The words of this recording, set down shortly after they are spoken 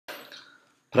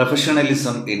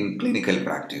Professionalism in clinical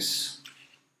practice.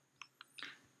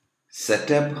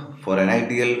 Set up for an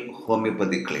ideal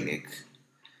homeopathy clinic.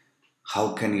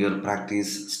 How can your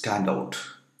practice stand out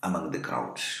among the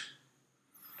crowd?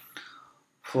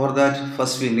 For that,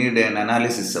 first we need an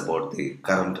analysis about the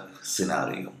current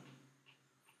scenario.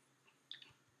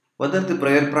 Whether the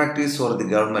prayer practice or the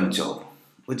government job,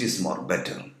 which is more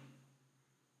better?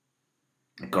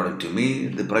 According to me,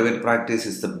 the private practice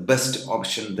is the best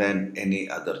option than any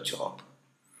other job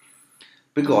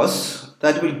because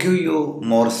that will give you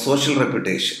more social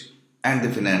reputation and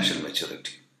the financial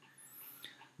maturity.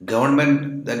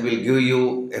 Government that will give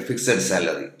you a fixed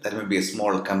salary that may be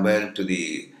small compared to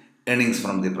the earnings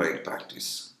from the private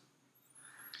practice.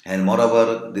 And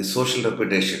moreover, the social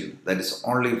reputation that is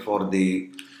only for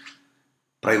the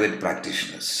private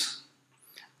practitioners.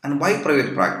 And why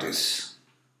private practice?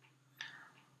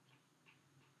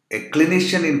 A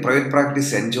clinician in private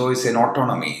practice enjoys an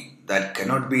autonomy that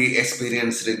cannot be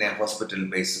experienced in a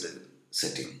hospital-based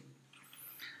setting.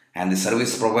 And the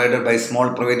service provided by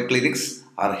small private clinics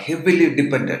are heavily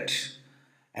dependent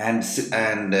by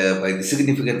the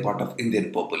significant part of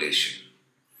Indian population.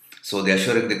 So the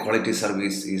assuring the quality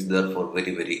service is therefore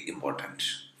very, very important.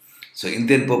 So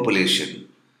Indian population,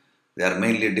 they are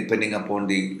mainly depending upon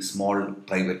the small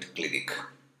private clinic.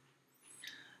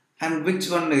 And which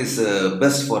one is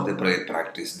best for the private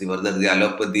practice? Whether the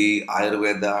allopathy,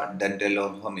 Ayurveda, dental or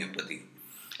homeopathy.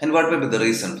 And what may be the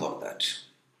reason for that?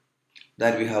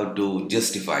 That we have to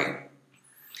justify.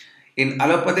 In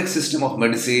allopathic system of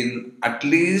medicine, at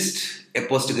least a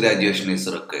post-graduation is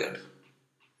required.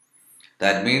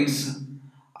 That means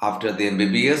after the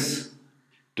MBBS,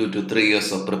 2 to 3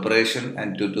 years of preparation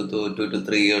and 2 to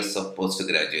 3 years of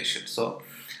post-graduation. So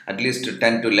at least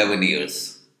 10 to 11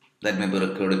 years that may be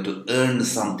required to earn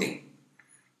something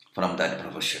from that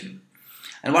profession.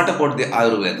 And what about the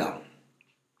Ayurveda?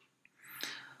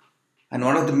 And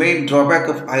one of the main drawback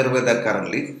of Ayurveda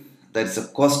currently, that is the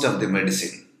cost of the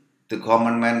medicine. The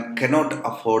common man cannot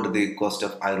afford the cost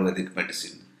of Ayurvedic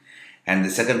medicine. And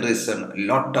the second reason, a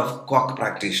lot of quack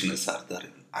practitioners are there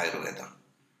in Ayurveda.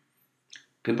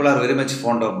 People are very much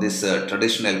fond of these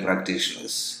traditional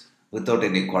practitioners without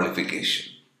any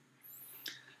qualification.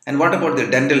 And what about the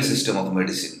dental system of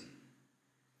medicine?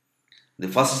 The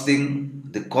first thing,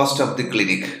 the cost of the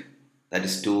clinic, that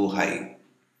is too high.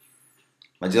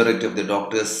 Majority of the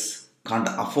doctors can't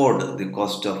afford the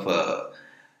cost of a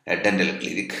dental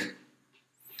clinic.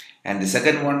 And the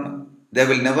second one, they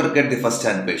will never get the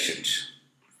first-hand patient.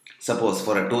 Suppose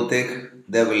for a toothache,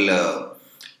 they will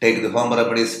take the home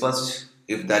remedies first.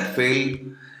 If that fail,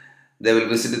 they will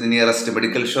visit the nearest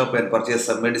medical shop and purchase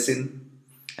some medicine.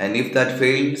 And if that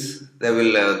fails, they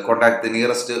will contact the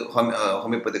nearest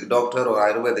homeopathic doctor or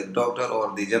Ayurvedic doctor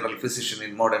or the general physician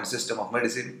in modern system of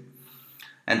medicine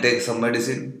and take some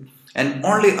medicine. And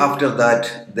only after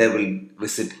that, they will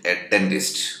visit a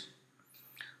dentist.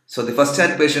 So the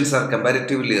first-hand patients are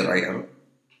comparatively rare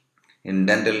in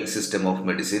dental system of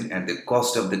medicine and the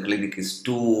cost of the clinic is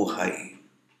too high.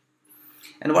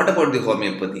 And what about the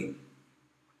homeopathy?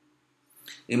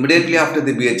 Immediately after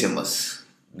the BHMS,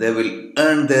 they will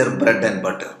earn their bread and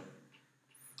butter.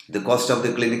 The cost of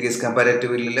the clinic is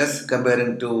comparatively less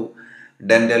comparing to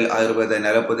dental, Ayurveda and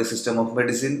allopathy system of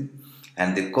medicine.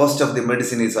 And the cost of the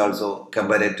medicine is also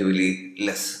comparatively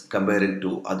less comparing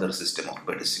to other system of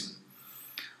medicine.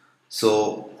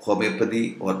 So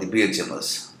homeopathy or the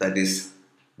BHMS, that is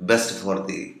best for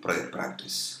the private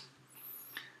practice.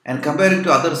 And comparing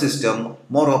to other system,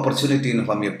 more opportunity in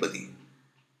homeopathy.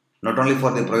 Not only for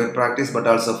the private practice but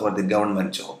also for the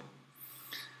government job.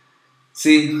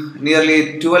 See,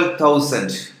 nearly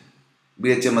 12,000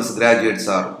 BHMS graduates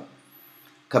are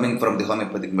coming from the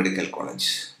homeopathic medical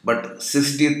college, but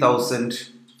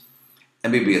 60,000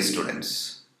 MBBS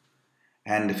students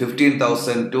and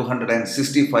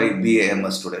 15,265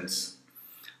 BAMS students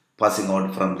passing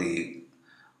out from the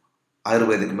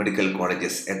Ayurvedic medical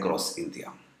colleges across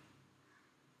India.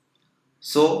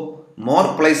 So,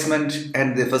 more placement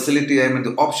and the facility,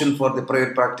 the option for the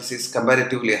private practice is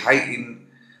comparatively high in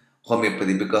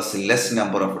homeopathy because less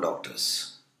number of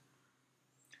doctors.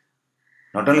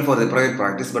 Not only for the private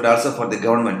practice but also for the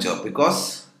government job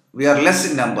because we are less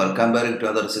in number comparing to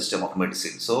other system of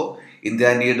medicine. So,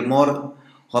 India need more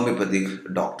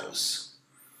homeopathic doctors.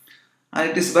 And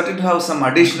it is better to have some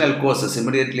additional courses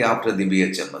immediately after the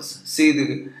BHMS. See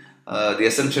the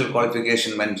essential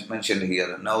qualification mentioned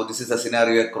here. Now this is a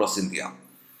scenario across India.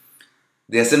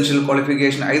 The essential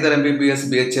qualification either MBBS,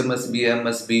 BHMS,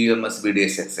 BMS, BUMS,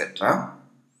 BDS, etc.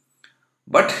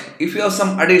 But if you have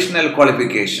some additional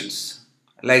qualifications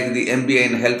like the MBA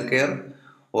in healthcare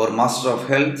or Master of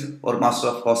Health or Master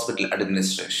of Hospital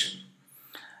Administration.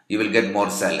 You will get more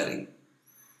salary.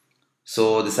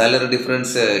 So the salary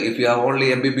difference, if you have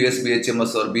only MBBS,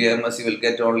 BHMS or BMS, you will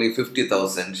get only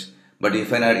 50,000. But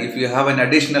if you have an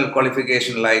additional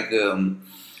qualification like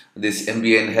this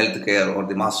MBA in healthcare or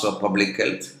the Master of Public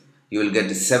Health, you will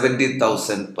get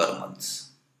 70,000 per month.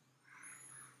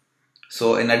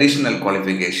 So an additional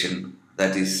qualification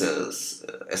that is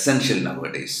essential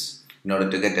nowadays in order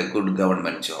to get a good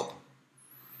government job.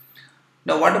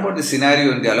 Now, what about the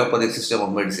scenario in the allopathic system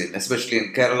of medicine? Especially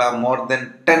in Kerala, more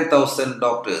than 10,000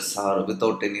 doctors are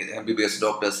without any, MBBS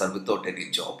doctors are without any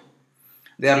job.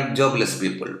 They are jobless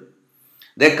people.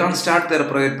 They can't start their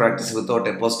private practice without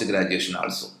a post-graduation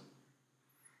also.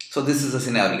 So this is a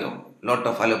scenario. Lot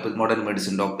of allopathic modern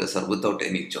medicine doctors are without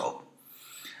any job.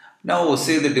 Now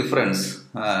see the difference.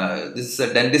 This is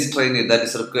a dentist trainee that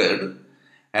is required,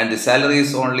 and the salary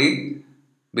is only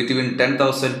between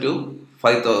 10,000 to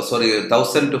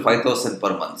 1,000 to 5,000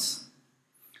 per month.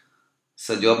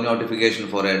 So job notification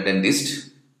for a dentist,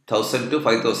 1,000 to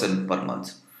 5,000 per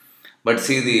month. But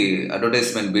see the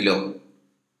advertisement below.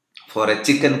 For a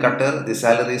chicken cutter, the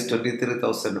salary is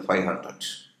 23,500.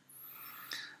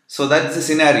 So that's the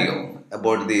scenario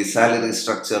about the salary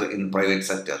structure in private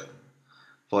sector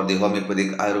for the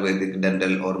homeopathic, Ayurvedic,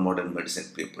 dental or modern medicine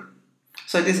people.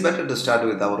 So it is better to start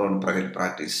with our own private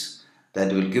practice.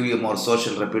 That will give you more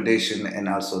social reputation and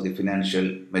also the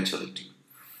financial maturity.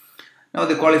 Now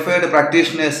the qualified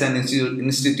practitioners and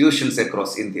institutions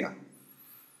across India.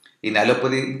 In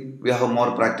allopathy, we have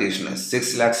more practitioners,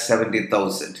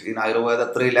 6,70,000. In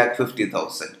Ayurveda,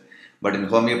 3,50,000. But in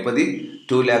homeopathy,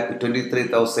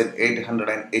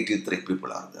 2,23,883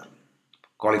 people are there.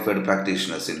 Qualified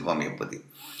practitioners in homeopathy.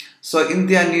 So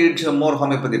India needs more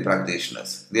homeopathy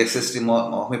practitioners. The existing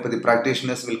homeopathy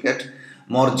practitioners will get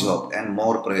more job and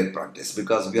more private practice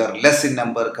because we are less in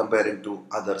number comparing to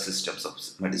other systems of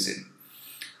medicine.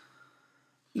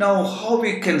 Now, how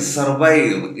we can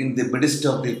survive in the midst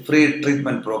of the free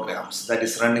treatment programs that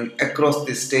is running across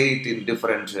the state in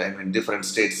different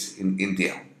states in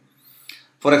India.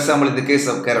 For example, in the case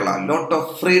of Kerala, lot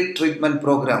of free treatment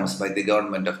programs by the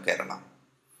government of Kerala.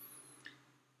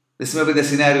 This may be the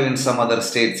scenario in some other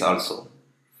states also.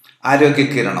 Arogya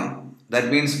Kiranam. That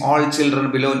means all children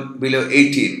below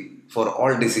 18 for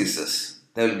all diseases,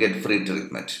 they will get free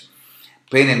treatment.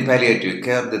 Pain and palliative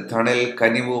care, the Thanel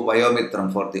Kanivu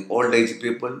Vayomitram for the old age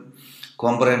people,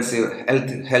 comprehensive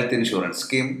health insurance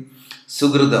scheme,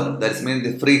 Sugridam, that means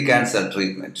the free cancer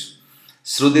treatment.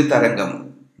 Sruti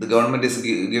Tarangam, the government is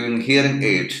giving hearing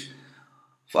aid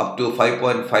up to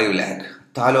 5.5 lakh.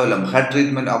 Thalolam, heart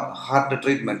treatment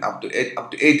up to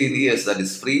 18 years, that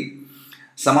is free.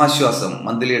 Samashwasam,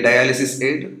 monthly dialysis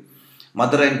aid,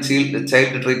 mother and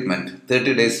child treatment,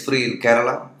 30 days free in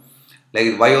Kerala.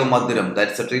 Like Vayo Madhuram,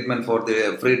 that's a treatment for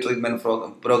the free treatment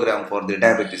program for the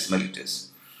diabetes mellitus.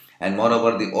 And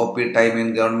moreover, the OP time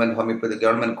in government homeopathy,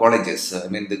 government colleges,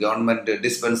 the government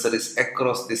dispensaries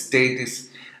across the state is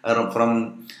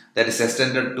that is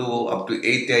extended to up to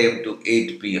 8 a.m. to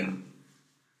 8 p.m.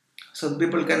 So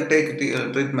people can take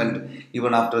treatment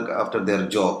even after their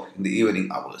job in the evening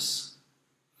hours.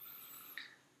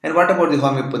 And what about the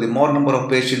homeopathy? More number of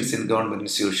patients in government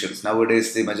institutions.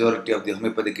 Nowadays, the majority of the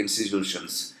homeopathic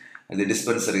institutions, and the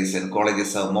dispensaries and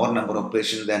colleges have more number of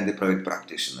patients than the private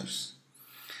practitioners.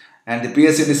 And the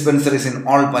PSC dispensaries in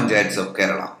all panchayats of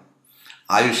Kerala.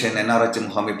 Ayush and NRHM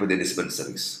homeopathy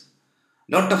dispensaries.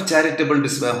 Lot of charitable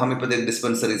homeopathic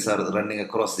dispensaries are running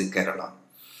across the Kerala.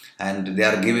 And they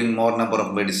are giving more number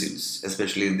of medicines,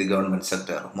 especially in the government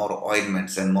sector. More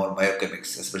ointments and more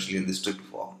biochemics, especially in the strict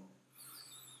form.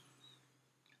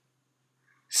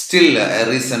 Still, a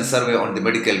recent survey on the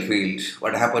medical field,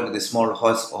 what happened to the small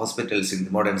hospitals in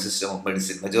the modern system of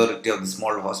medicine, majority of the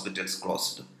small hospitals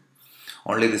closed.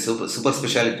 Only the super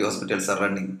specialty hospitals are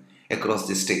running across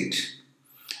the state.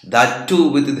 That too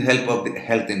with the help of the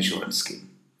health insurance scheme.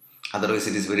 Otherwise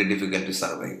it is very difficult to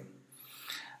survive.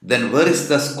 Then where is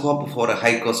the scope for a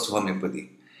high cost homeopathy?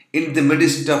 In the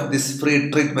midst of these free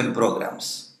treatment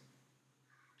programs,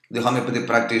 the homeopathy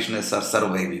practitioners are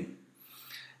surviving.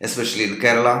 Especially in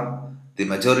Kerala, the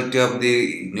majority of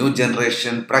the new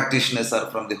generation practitioners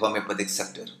are from the homeopathic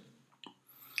sector.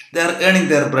 They are earning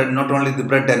their bread, not only the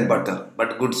bread and butter,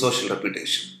 but good social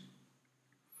reputation.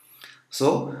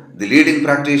 So, the leading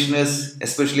practitioners,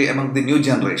 especially among the new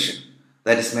generation,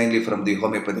 that is mainly from the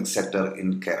homeopathic sector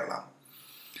in Kerala.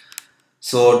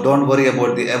 So, don't worry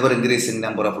about the ever increasing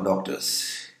number of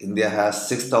doctors. India has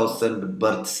 6,000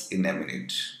 births in a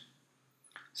minute.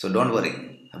 So, don't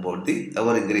worry about the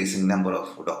ever increasing number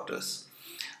of doctors.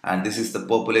 And this is the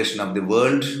population of the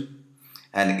world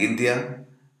and India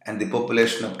and the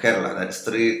population of Kerala. That is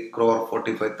 3 crore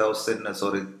 45,000,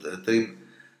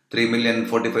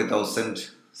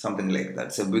 3,045,000, something like that.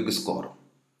 It's a big score.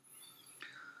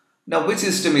 Now, which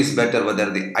system is better, whether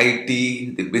the IT,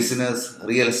 the business,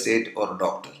 real estate, or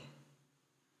doctor?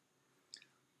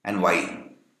 And why?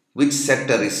 Which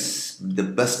sector is the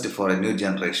best for a new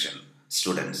generation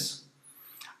students?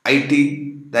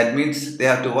 IT, that means they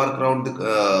have to work round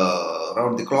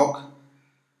the clock,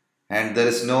 and there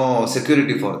is no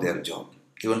security for their job.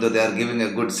 Even though they are giving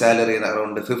a good salary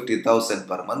around 50,000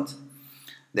 per month,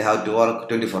 they have to work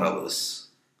 24 hours,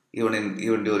 even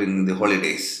during the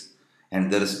holidays,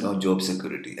 and there is no job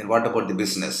security. And what about the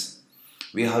business?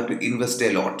 We have to invest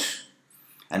a lot,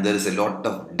 and there is a lot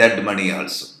of dead money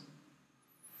also.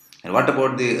 And what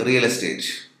about the real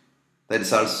estate? That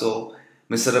is also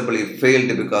miserably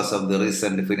failed because of the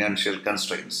recent financial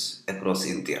constraints across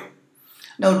India.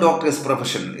 Now, doctor's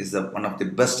profession is one of the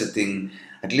best thing.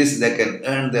 At least they can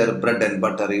earn their bread and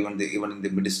butter even in the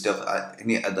midst of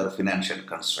any other financial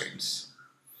constraints.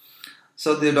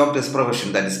 So, the doctor's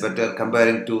profession, that is better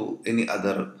comparing to any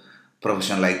other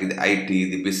profession like the IT,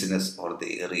 the business, or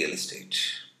the real estate.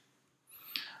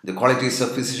 The qualities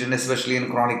of physician, especially in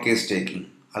chronic case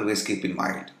taking, always keep in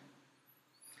mind: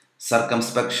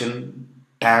 circumspection,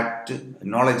 tact,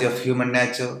 knowledge of human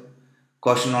nature,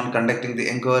 caution on conducting the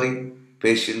inquiry,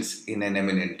 patience in an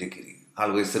eminent degree.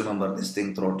 Always remember this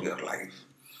thing throughout your life.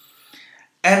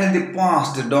 And in the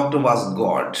past, the doctor was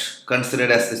God, considered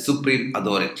as the supreme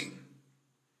authority.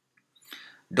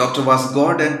 Doctor was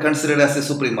God and considered as the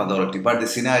supreme authority, but the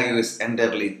scenario is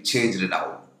entirely changed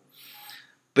now.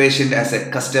 Patient as a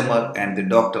customer and the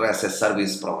doctor as a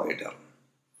service provider.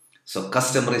 So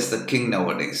customer is the king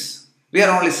nowadays. We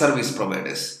are only service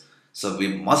providers. So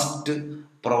we must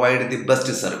provide the best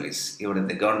service, even in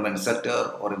the government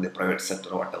sector or in the private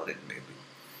sector, whatever it may be.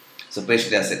 So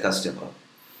patient as a customer.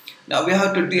 Now we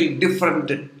have to deal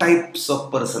different types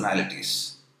of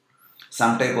personalities.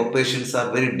 Some type of patients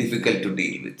are very difficult to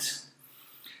deal with.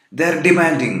 They are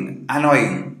demanding,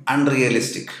 annoying,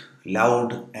 unrealistic,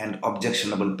 loud and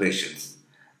objectionable patients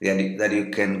that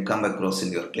you can come across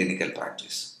in your clinical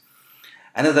practice.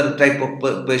 Another type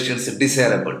of patients is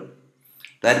desirable.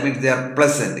 That means they are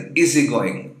pleasant,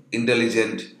 easygoing,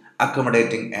 intelligent,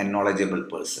 accommodating and knowledgeable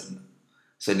person.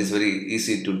 So it is very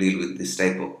easy to deal with this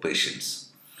type of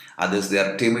patients. Others, they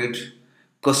are timid,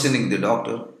 questioning the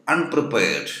doctor,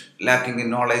 unprepared, lacking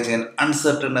in knowledge and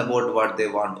uncertain about what they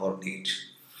want or need.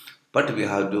 But we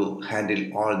have to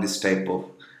handle all this type of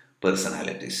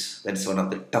personalities. That is one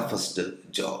of the toughest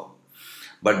job.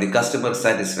 But the customer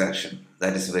satisfaction,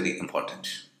 that is very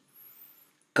important.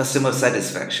 Customer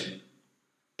satisfaction.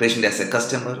 Patient as a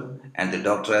customer and the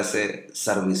doctor as a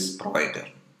service provider.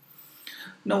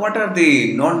 Now, what are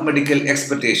the non-medical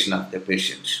expectation of the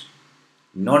patient?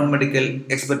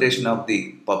 Non-medical expectation of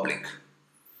the public.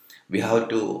 We have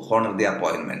to honor the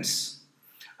appointments.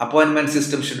 Appointment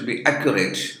system should be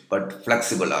accurate but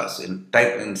flexible also.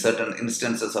 In certain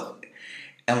instances of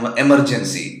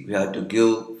emergency,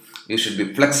 you should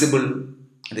be flexible in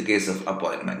the case of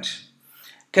appointment.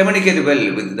 Communicate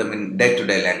well with them in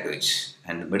day-to-day language,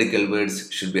 and medical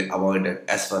words should be avoided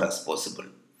as far as possible.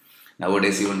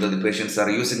 Nowadays, even though the patients are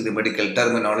using the medical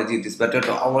terminology, it is better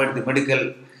to avoid the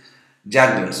medical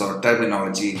jargons or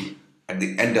terminology at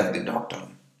the end of the doctor.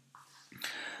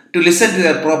 To listen to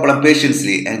their problem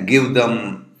patiently and give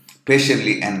them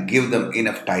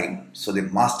enough time so they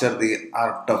master the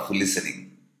art of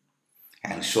listening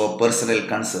and show personal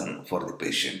concern for the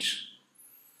patient.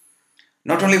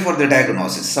 Not only for the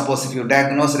diagnosis. Suppose if you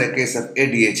diagnose a case of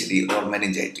ADHD or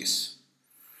meningitis,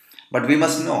 but we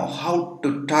must know how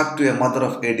to talk to a mother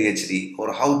of ADHD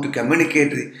or how to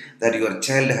communicate that your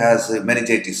child has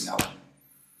meningitis now.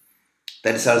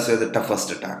 That is also the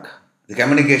toughest task. The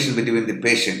communication between the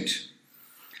patient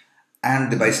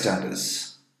and the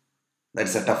bystanders. That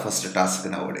is the toughest task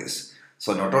nowadays.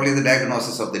 So not only the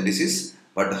diagnosis of the disease,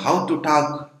 but how to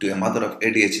talk to a mother of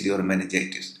ADHD or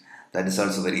meningitis. That is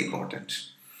also very important.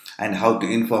 And how to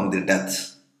inform the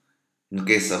death in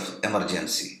case of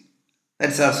emergency. That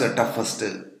is also a toughest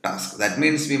task. That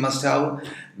means we must have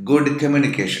good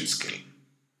communication skill.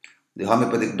 The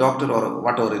homeopathic doctor or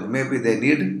whatever it may be, they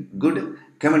need good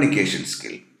communication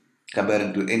skill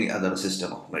comparing to any other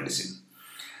system of medicine.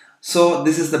 So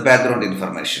this is the background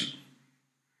information.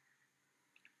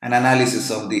 An analysis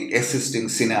of the existing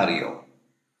scenario.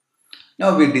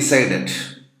 Now we decided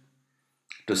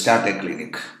to start a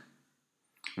clinic.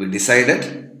 We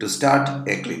decided to start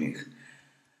a clinic.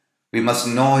 We must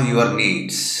know your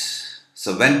needs.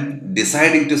 So when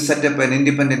deciding to set up an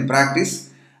independent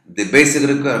practice, the basic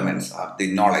requirements are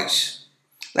the knowledge.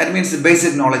 That means the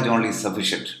basic knowledge only is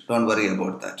sufficient. Don't worry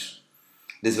about that.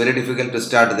 It is very difficult to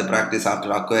start the practice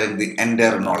after acquiring the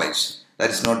entire knowledge. That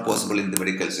is not possible in the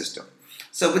medical system.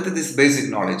 So with this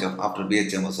basic knowledge of after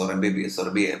BHMS or MBBS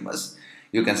or BAMS,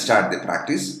 you can start the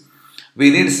practice. We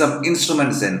need some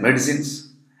instruments and medicines,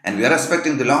 and we are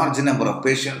expecting the large number of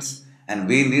patients, and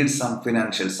we need some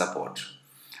financial support,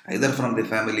 either from the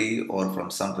family or from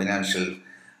some financial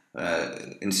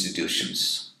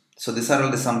institutions. So these are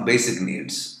all some basic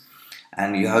needs,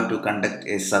 and you have to conduct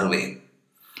a survey.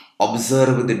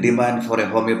 Observe the demand for a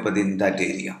homeopathy in that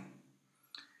area.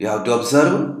 You have to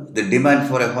observe the demand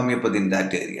for a homeopathy in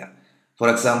that area. For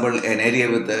example, an area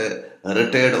with a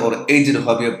retired or aged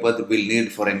homeopath will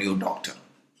need for a new doctor.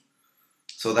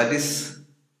 So that is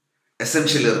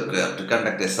essentially required to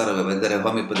conduct a survey whether a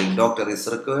homeopathic doctor is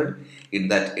required in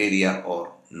that area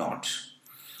or not.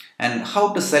 And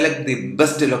how to select the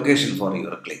best location for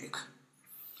your clinic.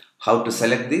 How to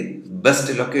select the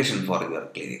best location for your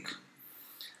clinic.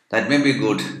 That may be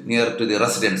good near to the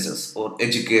residences or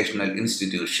educational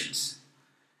institutions,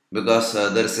 because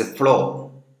there is a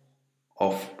flow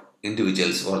of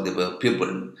individuals or the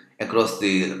people across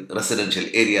the residential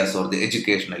areas or the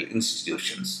educational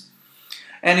institutions.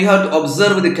 And you have to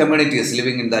observe the communities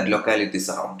living in that localities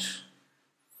around.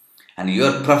 And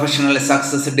your professional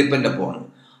success depends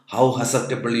upon how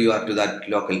acceptable you are to that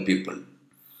local people.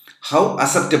 How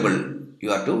acceptable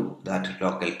you are to that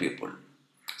local people.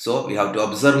 So we have to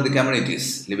observe the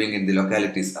communities living in the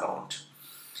localities around.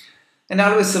 And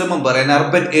always remember, an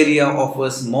urban area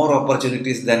offers more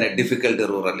opportunities than a difficult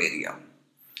rural area.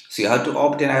 So you have to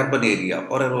opt an urban area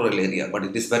or a rural area, but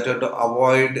it is better to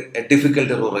avoid a difficult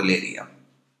rural area.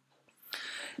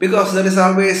 Because there is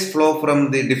always flow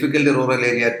from the difficult rural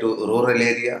area to rural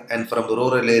area and from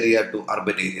rural area to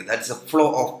urban area. That's a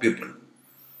flow of people.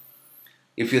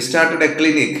 If you started a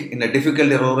clinic in a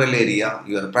difficult rural area,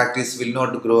 your practice will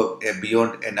not grow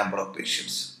beyond a number of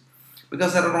patients.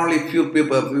 Because there are only few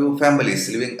people, few families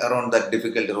living around that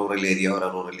difficult rural area or a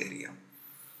rural area.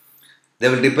 They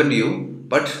will depend on you,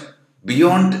 but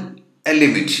beyond a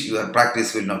limit, your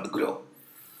practice will not grow.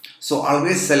 So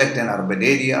always select an urban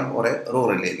area or a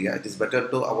rural area. It is better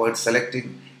to avoid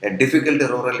selecting a difficult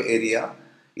rural area.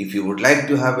 If you would like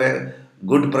to have a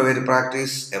good private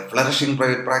practice, a flourishing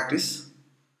private practice,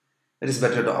 it is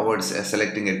better to avoid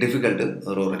selecting a difficult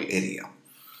rural area.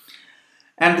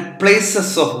 And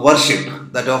places of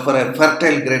worship that offer a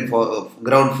fertile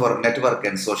ground for network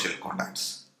and social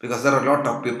contacts. Because there are a lot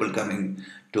of people coming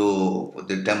to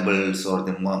the temples or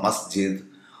the masjid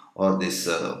or this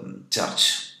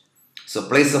church. So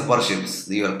place of worship,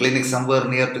 your clinic somewhere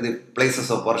near to the places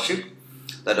of worship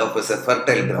that offers a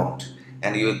fertile ground,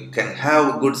 and you can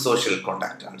have good social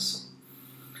contact also.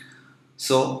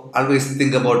 So always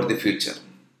think about the future.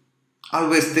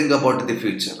 Always think about the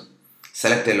future.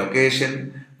 Select a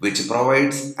location which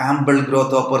provides ample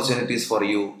growth opportunities for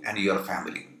you and your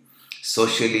family,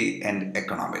 socially and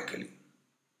economically.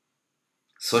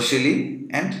 Socially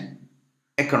and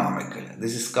economically.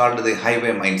 This is called the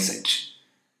highway mindset.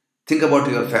 Think about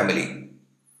your family.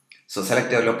 So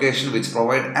select a location which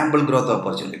provides ample growth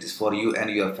opportunities for you and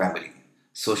your family,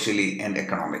 socially and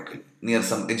economically, near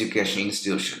some educational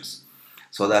institutions,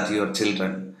 so that your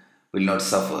children will not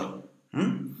suffer.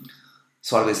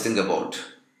 So always think about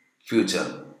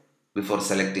future before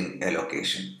selecting a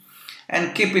location.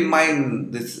 And keep in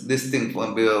mind this thing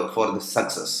for the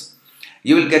success.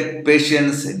 You will get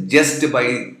patients just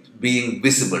by being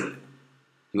visible.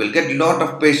 You will get a lot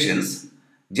of patients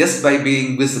just by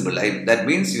being visible. That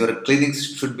means your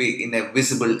clinics should be in a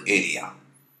visible area.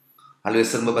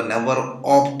 Always remember, never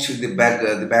opt the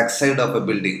back side of a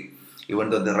building, even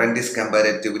though the rent is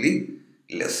comparatively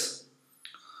less.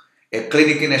 A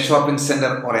clinic in a shopping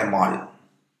center or a mall.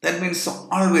 That means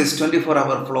always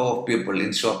 24-hour flow of people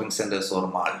in shopping centers or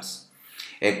malls.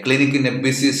 A clinic in a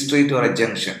busy street or a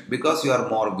junction, because you are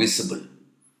more visible.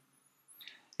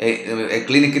 A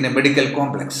clinic in a medical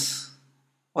complex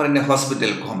or in a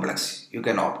hospital complex, you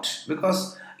can opt,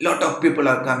 because a lot of people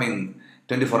are coming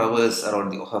 24 hours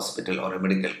around the hospital or a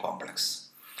medical complex.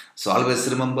 So always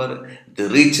remember the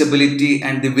reachability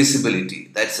and the visibility.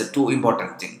 That's a two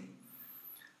important thing.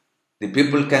 The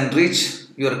people can reach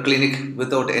your clinic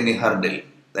without any hurdle.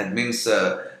 That means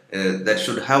that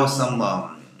should have some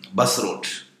bus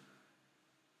route.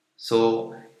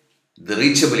 So the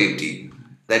reachability,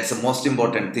 that's the most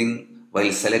important thing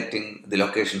while selecting the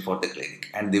location for the clinic.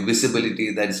 And the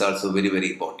visibility, that is also very,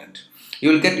 very important. You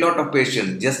will get a lot of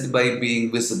patients just by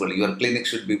being visible. Your clinic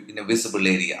should be in a visible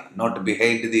area, not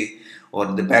behind the or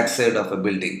the backside of a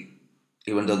building,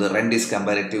 even though the rent is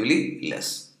comparatively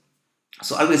less.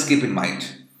 So always keep in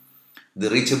mind the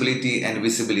reachability and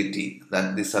visibility,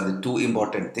 that these are the two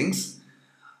important things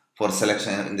for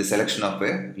selection in the selection of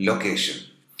a location.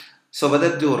 So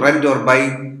whether to rent or buy,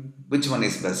 which one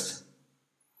is best?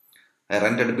 A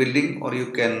rented building, or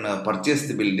you can purchase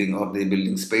the building or the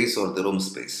building space or the room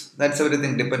space. That's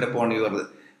everything depend upon your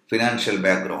financial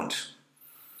background.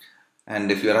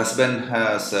 And if your husband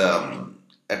has a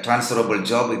transferable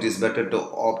job, it is better to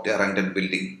opt a rented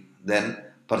building than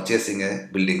purchasing a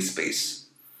building space.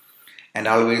 And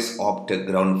always opt a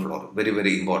ground floor. Very,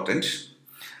 very important.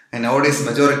 And nowadays,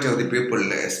 majority of the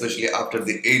people, especially after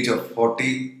the age of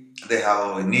 40, they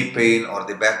have knee pain or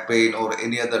the back pain or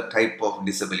any other type of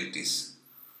disabilities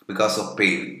because of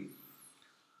pain.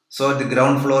 So the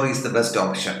ground floor is the best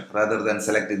option rather than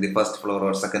selecting the first floor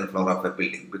or second floor of a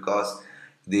building, because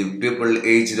the people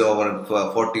aged over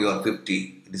 40 or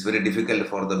 50, it is very difficult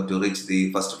for them to reach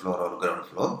the first floor or ground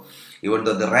floor. Even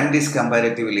though the rent is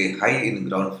comparatively high in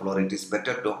ground floor, it is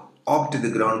better to opt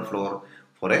the ground floor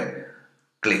for a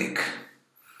clinic.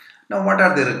 Now, what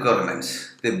are the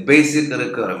requirements? The basic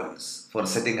requirements for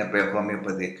setting up a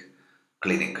homeopathic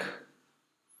clinic.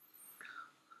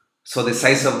 So, the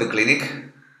size of the clinic,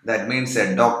 that means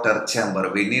a doctor chamber.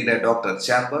 We need a doctor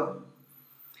chamber,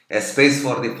 a space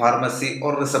for the pharmacy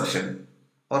or reception,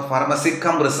 or pharmacy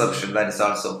cum reception, that is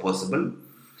also possible.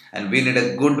 And we need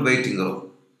a good waiting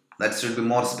room, that should be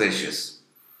more spacious.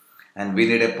 And we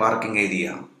need a parking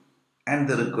area and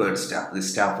the required staff, the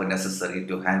staff necessary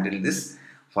to handle this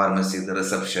pharmacy, the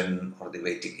reception or the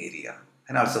waiting area,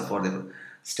 and also for the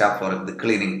staff for the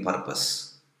cleaning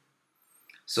purpose.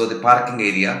 So the parking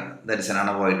area, that is an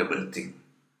unavoidable thing.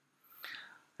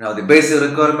 Now the basic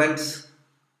requirements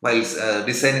while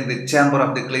designing the chamber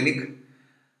of the clinic,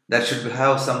 that should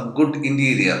have some good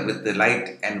interior with the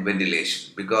light and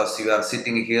ventilation, because you are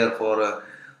sitting here for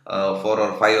 4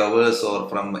 or 5 hours or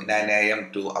from 9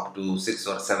 a.m. to up to 6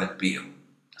 or 7 p.m.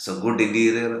 So good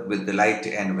interior with the light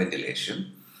and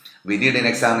ventilation. We need an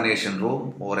examination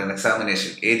room or an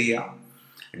examination area,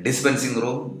 dispensing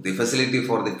room, the facility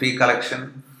for the fee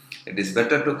collection. It is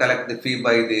better to collect the fee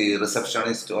by the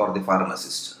receptionist or the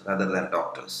pharmacist rather than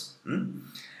doctors.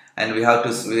 And we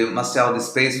must have the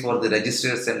space for the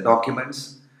registers and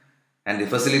documents, and the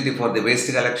facility for the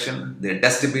waste collection, the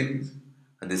dustbin,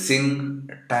 the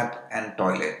sink, tap and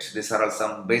toilet. These are all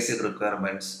some basic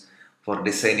requirements for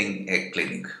designing a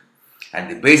clinic. And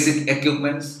the basic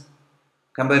equipments,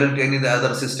 compared to any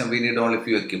other system, we need only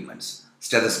few equipments.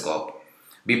 Stethoscope,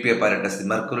 BP apparatus, the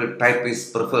mercury type is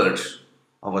preferred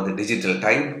over the digital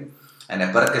type, and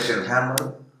a percussion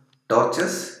hammer,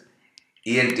 torches,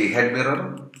 ENT head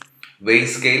mirror, weighing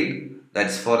scale,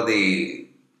 that's for the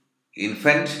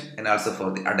infant and also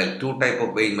for the adult. 2 type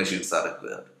of weighing machines are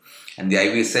required. And the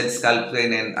IV sets, scalp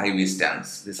plane and IV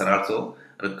stands. These are also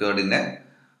required in a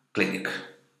clinic.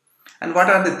 And what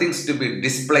are the things to be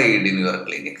displayed in your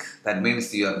clinic? That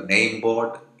means your name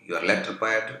board, your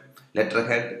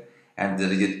letterhead, and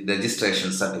the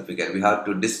registration certificate. We have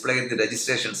to display the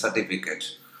registration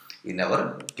certificate in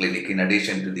our clinic in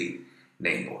addition to the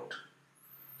name board.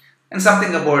 And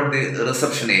something about the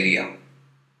reception area.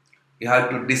 You have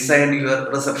to design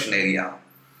your reception area,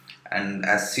 and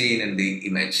as seen in the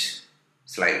image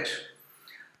slide,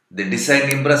 the design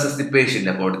impresses the patient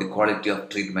about the quality of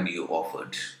treatment you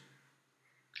offered.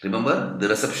 Remember, the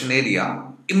reception area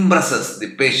impresses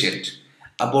the patient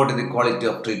about the quality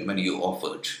of treatment you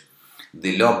offered.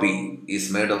 The lobby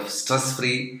is made of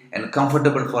stress-free and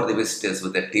comfortable for the visitors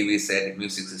with a TV set,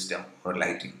 music system or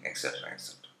lighting, etc.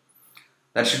 etc.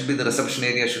 That should be, the reception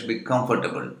area should be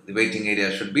comfortable. The waiting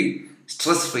area should be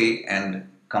stress-free and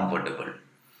comfortable.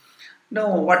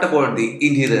 Now, what about the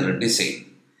interior design?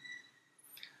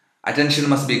 Attention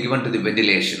must be given to the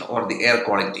ventilation or the air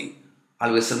quality.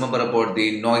 Always remember about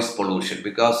the noise pollution,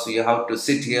 because you have to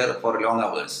sit here for long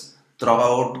hours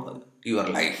throughout your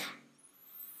life.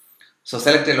 So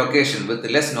select a location with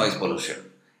less noise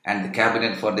pollution and the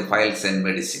cabinet for the files and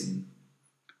medicine.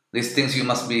 These things you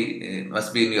must be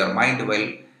in your mind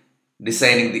while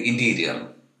designing the interior.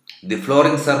 The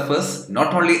flooring surface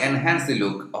not only enhance the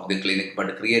look of the clinic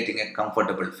but creating a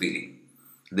comfortable feeling.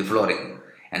 The flooring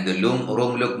and the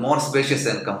room look more spacious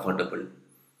and comfortable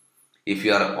if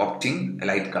you are opting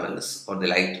light colors or the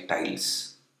light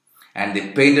tiles. And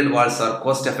the painted walls are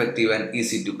cost effective and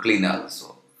easy to clean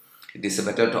also. It is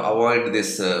better to avoid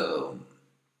this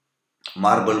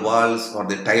marble walls or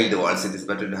the tiled walls. It is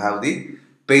better to have the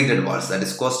painted walls, that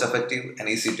is cost effective and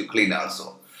easy to clean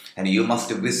also. And you must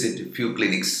visit a few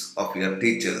clinics of your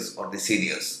teachers or the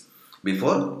seniors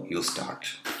before you start.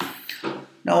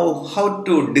 Now, how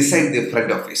to design the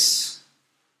front office?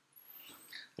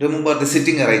 Remember the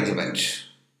sitting arrangement.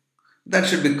 That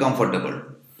should be comfortable.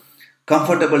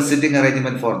 Comfortable sitting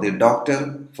arrangement for the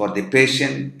doctor, for the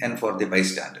patient, and for the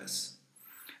bystanders.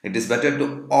 It is better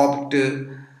to opt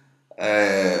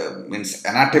means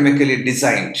anatomically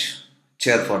designed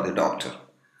chair for the doctor,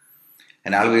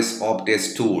 and always opt a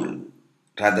stool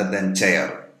rather than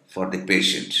chair for the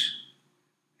patient,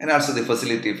 and also the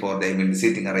facility for the the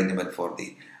seating arrangement for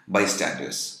the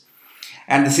bystanders.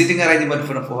 And the seating arrangement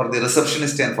for the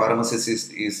receptionist and pharmacist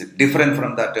is different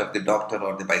from that of the doctor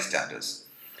or the bystanders.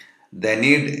 They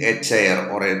need a chair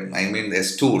or a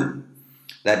stool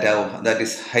that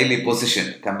is highly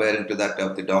positioned comparing to that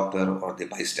of the doctor or the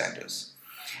bystanders.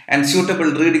 And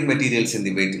suitable reading materials in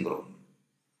the waiting room.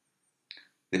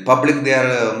 The public, they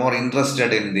are more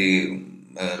interested in the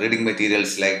reading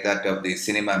materials like that of the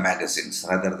cinema magazines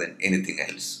rather than anything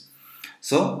else.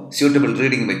 So, suitable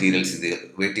reading materials in the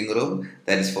waiting room,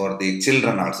 that is for the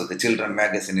children also. The children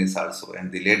magazine is also,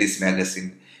 and the ladies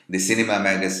magazine, the cinema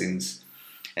magazines,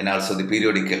 and also the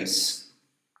periodicals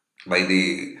by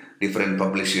the different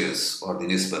publishers or the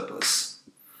newspapers.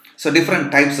 So,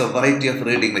 different types of variety of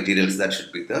reading materials that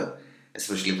should be there,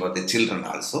 especially for the children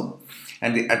also.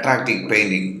 And the attractive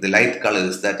painting, the light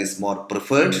colors, that is more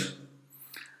preferred.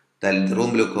 The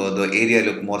room look or the area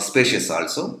look more spacious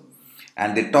also.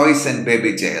 And the toys and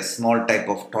baby chairs, small type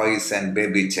of toys and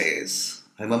baby chairs.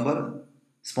 Remember,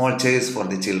 small chairs for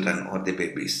the children or the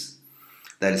babies.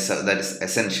 That is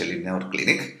essential in our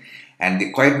clinic. And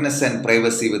the quietness and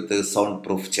privacy with the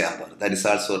soundproof chamber, that is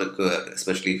also required,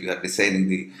 especially if you are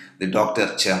designing the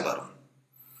doctor chamber.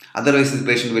 Otherwise, the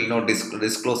patient will not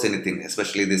disclose anything,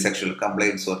 especially the sexual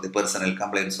complaints or the personal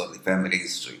complaints or the family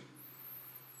history.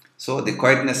 So, the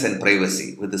quietness and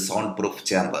privacy with the soundproof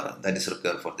chamber, that is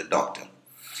required for the doctor.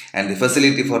 And the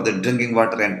facility for the drinking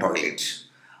water and toilet.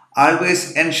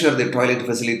 Always ensure the toilet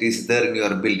facility is there in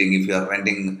your building if you are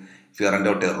rent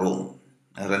out a room,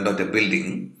 rent out a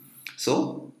building.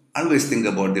 So, always think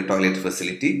about the toilet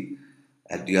facility.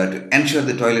 And you have to ensure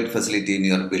the toilet facility in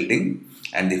your building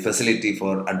and the facility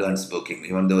for advance booking.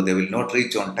 Even though they will not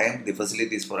reach on time, the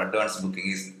facilities for advance booking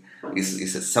is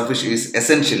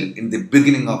essential in the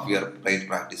beginning of your private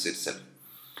practice itself.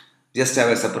 Just have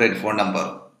a separate phone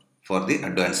number for the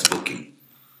advance booking,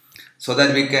 so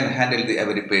that we can handle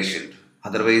every patient.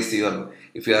 Otherwise,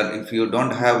 if you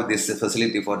don't have this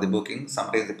facility for the booking,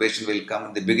 sometimes the patient will come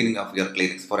in the beginning of your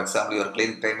clinics. For example, your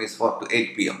clinic time is 4 to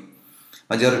 8 p.m.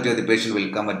 Majority of the patient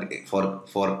will come at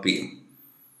 4 p.m.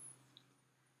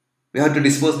 We have to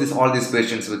dispose all these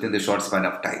patients within the short span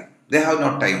of time. They have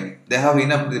not time. They have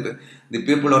enough. The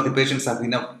people or the patients have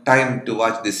enough time to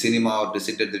watch the cinema or to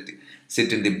sit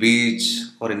in the beach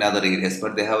or in other areas,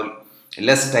 but they have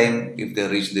less time if they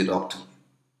reach the doctor.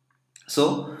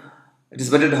 So, it is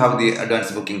better to have the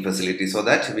advance booking facility so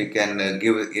that we can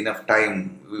give enough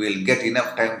time. We will get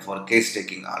enough time for case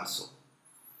taking also.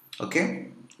 Okay.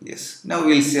 Yes. Now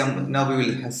we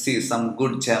will see some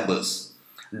good chambers,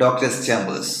 doctors'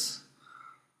 chambers,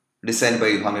 designed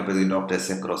by homeopathy doctors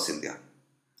across India.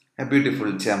 A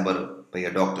beautiful chamber by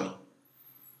a doctor.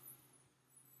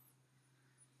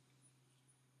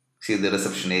 See the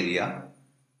reception area.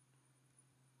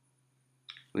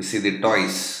 We see the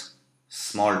toys,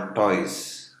 small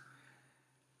toys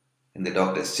in the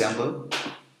doctor's chamber.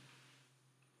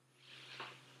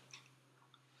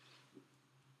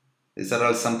 These are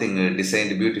all something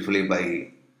designed beautifully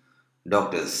by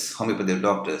doctors, homeopathy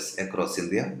doctors across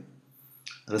India.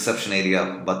 Reception area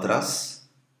of Batras.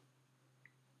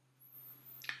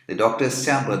 The doctor's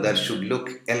chamber that should look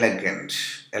elegant.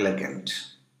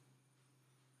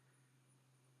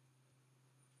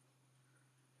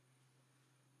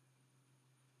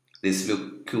 This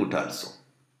look cute also.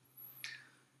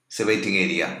 It's a waiting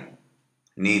area,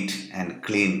 neat and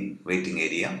clean waiting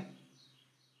area.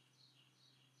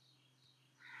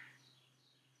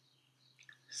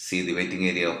 See the waiting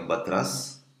area of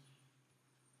Batras.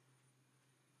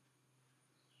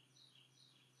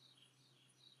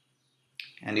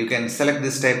 And you can select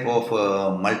this type of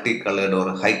multicolored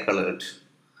or high-colored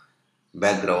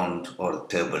background or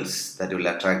tables that will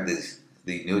attract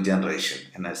the new generation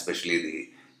and especially the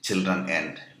children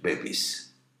and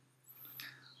babies.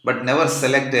 But never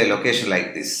select a location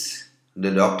like this.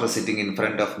 The doctor sitting in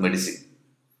front of medicine.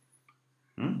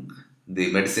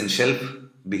 The medicine shelf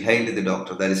behind the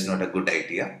doctor, that is not a good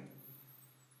idea.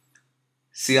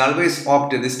 See, always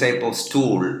opt this type of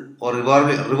stool or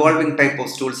revolving type of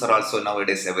stools are also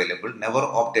nowadays available. Never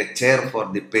opt a chair for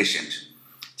the patient.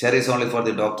 Chair is only for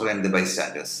the doctor and the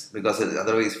bystanders, because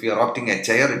otherwise if you are opting a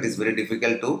chair, it is very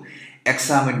difficult to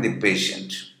examine the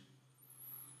patient.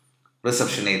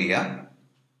 Reception area.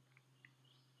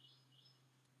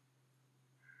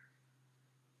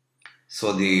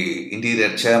 So the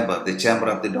interior chamber, the chamber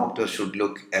of the doctor should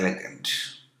look elegant.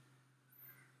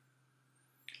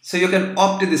 So you can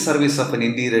opt the service of an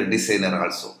interior designer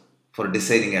also for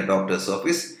designing a doctor's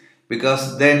office,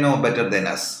 because they know better than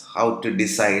us how to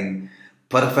design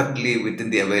perfectly within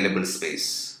the available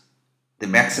space. The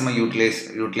maximum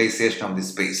utilization of the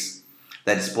space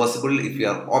that is possible if you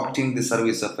are opting the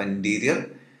service of an interior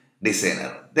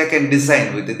designer. They can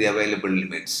design within the available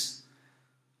limits.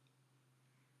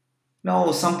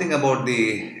 Now something about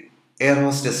the air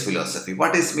hostess philosophy.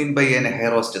 What is meant by an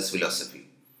air hostess philosophy?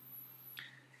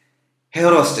 Air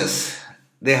hostess,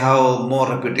 they have more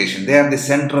reputation. They are the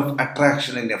center of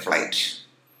attraction in a flight.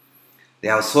 They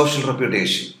have social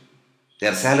reputation.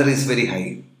 Their salary is very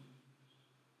high.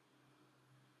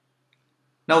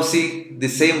 Now see, the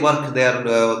same work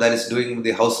that is doing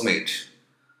the housemaid.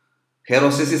 Air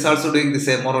hostess is also doing the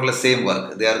same, more or less same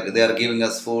work. They are giving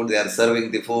us food. They are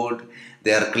serving the food.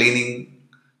 They are cleaning,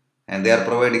 and they are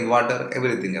providing water.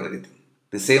 Everything.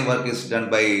 The same work is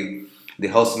done by the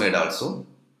housemaid also.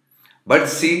 But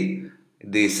see,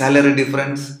 the salary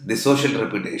difference, the social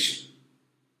reputation,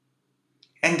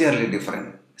 entirely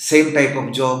different. Same type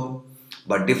of job,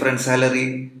 but different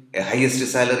salary, a highest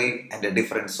salary, and a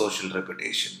different social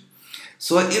reputation.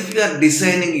 So if you are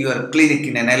designing your clinic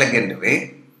in an elegant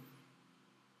way,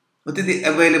 within the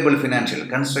available financial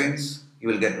constraints, you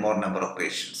will get more number of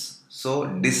patients. So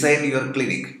design your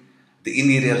clinic, the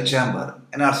interior chamber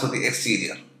and also the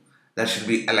exterior. That should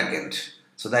be elegant.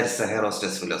 So that is the air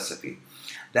hostess philosophy.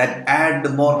 That add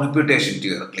more reputation to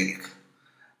your clinic.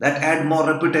 That add more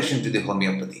reputation to the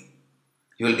homeopathy.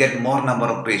 You will get more number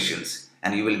of patients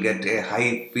and you will get a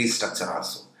high fee structure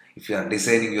also if you are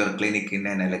designing your clinic in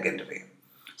an elegant way.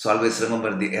 So always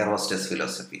remember the air hostess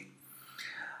philosophy.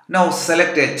 Now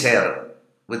select a chair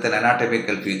with an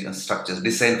anatomical feature structures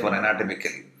designed for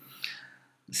anatomically.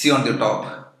 See on the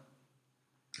top.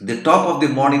 The top of the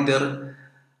monitor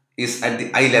is at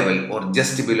the eye level or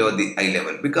just below the eye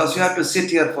level, because you have to sit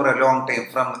here for a long time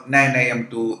from 9 a.m.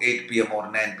 to 8 p.m.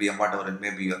 or 9 p.m. whatever it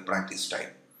may be your practice time.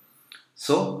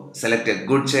 So select a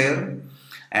good chair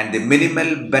and the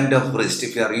minimal bend of wrist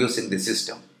if you are using the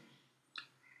system.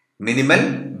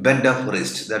 Minimal bend of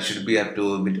wrist, that should be up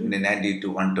to between 90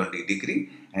 to 120 degree,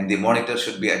 and the monitor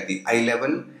should be at the eye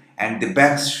level and the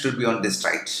back should be on the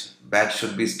straight. Back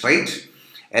should be straight,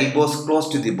 elbows close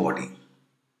to the body.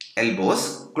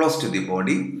 Elbows close to the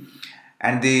body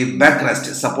and the backrest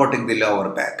supporting the lower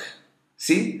back.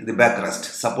 See, the backrest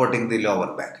supporting the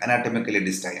lower back, anatomically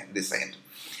designed.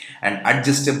 And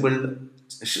adjustable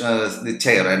the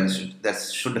chair, and that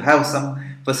should have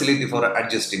some facility for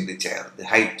adjusting the chair, the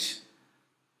height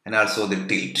and also the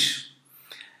tilt.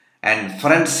 And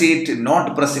front seat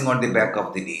not pressing on the back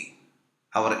of the knee.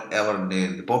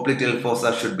 The popliteal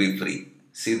fossa should be free.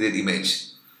 See the image.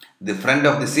 The front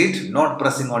of the seat not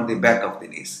pressing on the back of the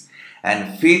knees,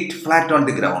 and feet flat on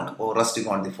the ground or resting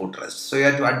on the footrest. So you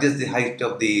have to adjust the height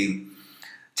of the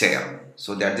chair.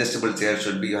 So the adjustable chair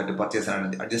should be, you have to purchase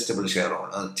an adjustable chair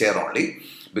only,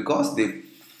 because the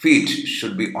feet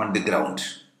should be on the ground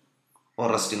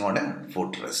or resting on a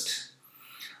footrest.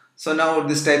 So now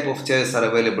this type of chairs are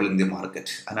available in the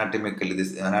market, anatomical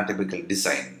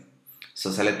design.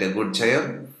 So select a good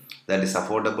chair that is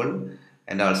affordable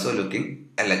and also looking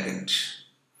elegant.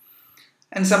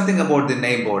 And something about the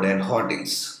name board and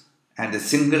hoardings and the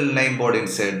single name board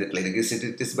inside the clinic.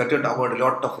 It is better to avoid a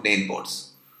lot of name boards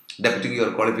depicting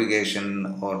your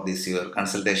qualification or your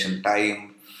consultation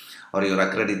time or your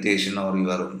accreditation or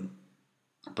your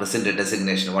present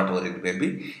designation, whatever it may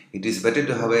be. It is better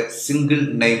to have a single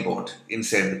name board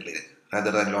inside the clinic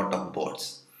rather than a lot of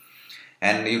boards.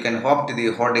 And you can opt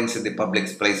the hoardings in the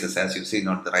public places as you see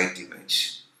on the right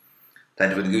image.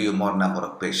 That will give you more number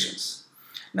of patients.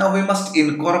 Now we must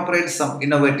incorporate some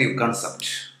innovative concept.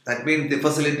 That means the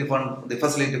facility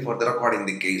for the recording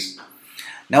the case.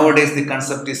 Nowadays the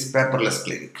concept is paperless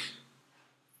clinic.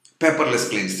 Paperless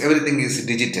clinics. Everything is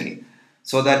digital,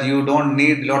 so that you don't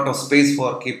need lot of space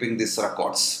for keeping these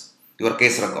records, your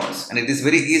case records. And it is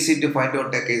very easy to find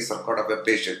out a case record of a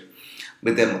patient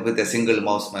with a single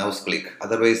mouse click.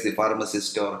 Otherwise, the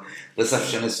pharmacist or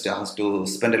receptionist has to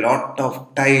spend a lot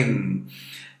of time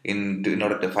in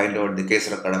order to find out the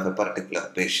case record of a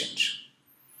particular patient.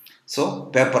 So,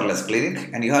 paperless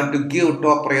clinic, and you have to give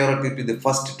top priority to the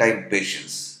first time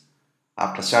patients.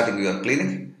 After starting your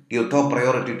clinic, give top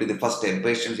priority to the first time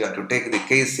patients. You have to take the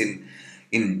case in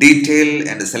in detail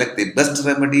and select the best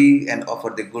remedy and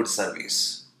offer the good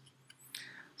service.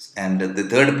 And the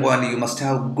third point, you must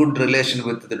have good relation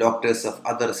with the doctors of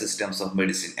other systems of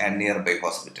medicine and nearby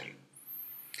hospital.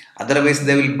 Otherwise,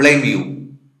 they will blame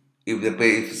you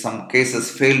if some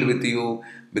cases failed with you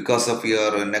because of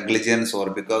your negligence or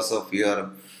because of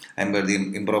your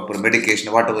the improper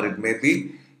medication, whatever it may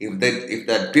be. If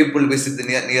that people visit the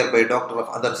nearby doctor of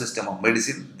other system of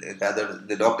medicine,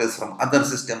 the doctors from other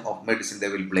system of medicine, they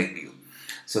will blame you.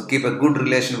 So keep a good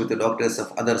relation with the doctors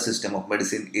of other system of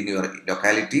medicine in your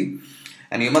locality,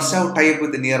 and you must have tie up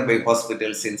with the nearby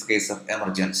hospitals in case of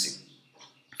emergency.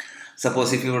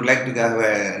 Suppose if you would like to have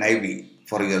an IV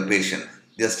for your patient,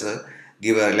 just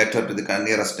give a letter to the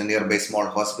nearest nearby small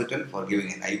hospital for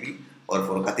giving an IV or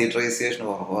for catheterization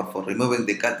or for removing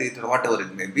the catheter, whatever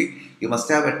it may be. You must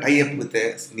have a tie-up with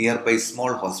the nearby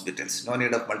small hospitals. No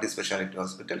need of multi-speciality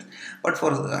hospitals, but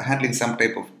for handling some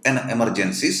type of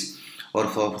emergencies or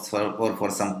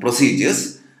for some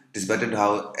procedures, it is better to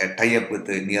have a tie-up with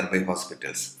the nearby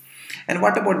hospitals. And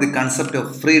what about the concept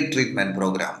of free treatment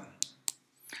program?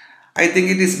 I think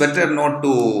it is better not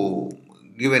to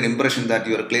give an impression that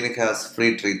your clinic has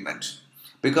free treatment,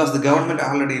 because the government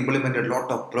already implemented a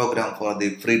lot of program for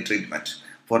the free treatment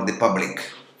for the public,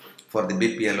 for the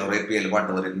BPL or APL,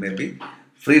 whatever it may be.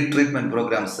 Free treatment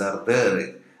programs are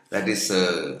there, that is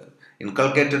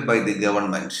inculcated by the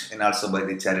government and also by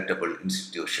the charitable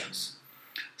institutions.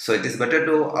 So it is better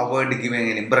to avoid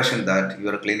giving an impression that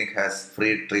your clinic has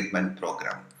free treatment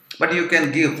program. But you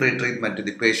can give free treatment to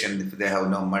the patient if they have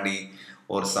no money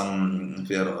or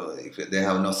if they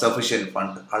have no sufficient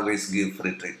fund. Always give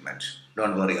free treatment.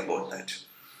 Don't worry about that.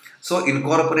 So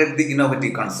incorporate the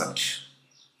innovative concept.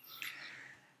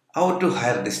 How to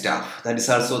hire the staff? That is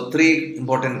also three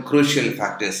important crucial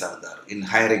factors are there in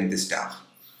hiring the staff.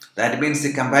 That means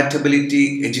the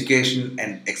compatibility, education,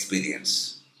 and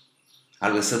experience.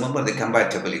 Always remember the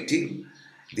compatibility,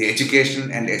 the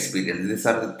education, and experience. These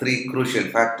are the three crucial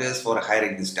factors for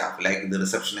hiring the staff, like the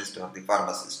receptionist or the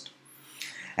pharmacist.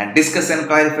 And discuss and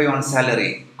clarify on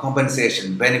salary,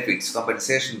 compensation, benefits,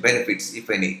 if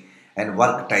any, and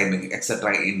work timing,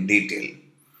 etc. in detail.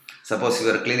 Suppose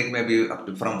your clinic may be up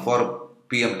to from 4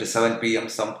 p.m. to 7 p.m.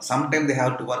 Sometimes they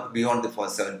have to work beyond the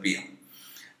 7 p.m.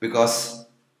 because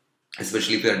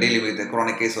especially if you are dealing with a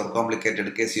chronic case or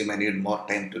complicated case, you may need more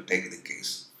time to take the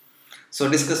case. So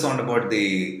discuss on about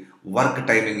the work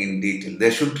timing in detail.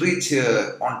 They should reach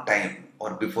on time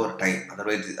or before time.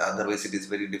 Otherwise it is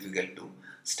very difficult to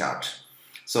start.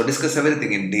 So discuss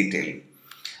everything in detail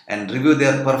and review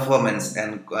their performance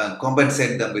and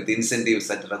compensate them with incentives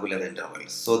at regular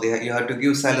intervals. So you have to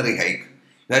give salary hike.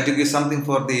 You have to give something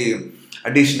for the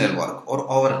additional work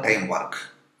or overtime work.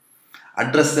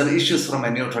 Address their issues from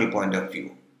a neutral point of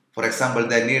view. For example,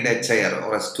 they need a chair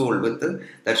or a stool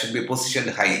that should be positioned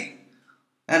high,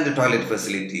 and the toilet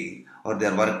facility or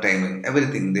their work timing,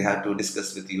 everything they have to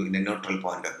discuss with you in a neutral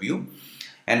point of view.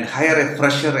 And hire a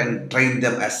fresher and train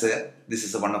them this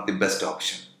is one of the best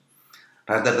option.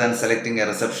 Rather than selecting a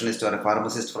receptionist or a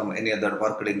pharmacist from any other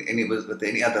worked with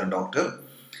any other doctor,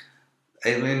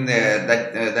 I mean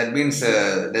that means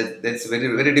that's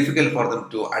very difficult for them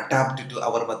to adapt to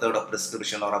our method of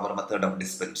prescription or our method of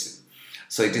dispensing.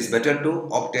 So it is better to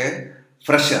opt a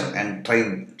fresher and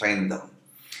train them,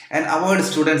 and avoid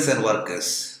students and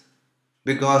workers,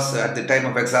 because at the time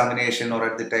of examination or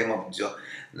at the time of job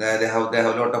they have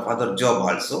a lot of other job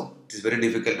also. It is very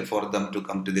difficult for them to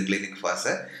come to the clinic as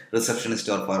a receptionist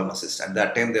or pharmacist. At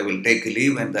that time they will take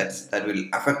leave, and that will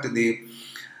affect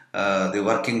the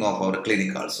working of our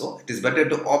clinic also. It is better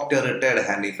to opt a retired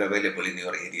hand if available in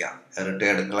your area, a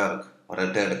retired clerk or a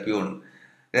retired peon,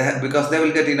 because they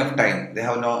will get enough time. They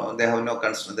have no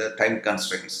the time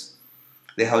constraints.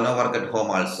 They have no work at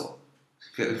home also.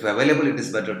 If available, it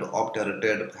is better to opt a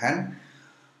retired hand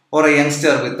or a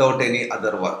youngster without any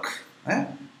other work.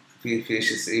 If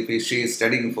she is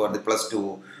studying for the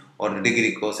 +2 or the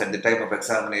degree course at the time of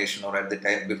examination or at the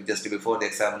time just before the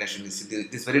examination,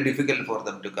 it is very difficult for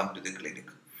them to come to the clinic.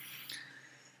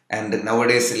 And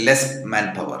nowadays less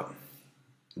manpower,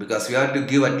 because we have to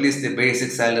give at least the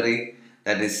basic salary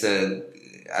that is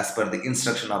as per the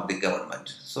instruction of the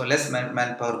government. So less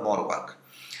manpower, more work.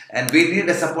 And we need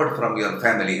a support from your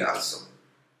family also.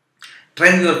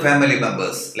 Train your family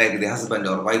members, like the husband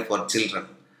or wife or children,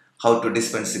 how to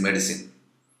dispense the medicine.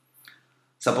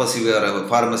 Suppose you are a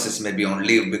pharmacist, may be on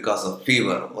leave because of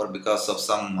fever or because of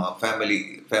some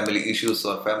family issues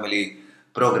or family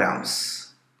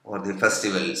programs or the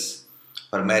festivals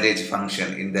or marriage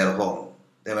function in their home.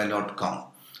 They may not come.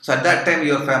 So at that time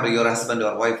your family, your husband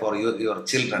or wife or your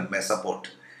children may support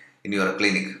in your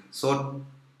clinic. So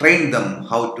train them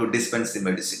how to dispense the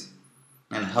medicine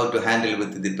and how to handle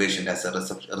with the patient as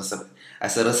a,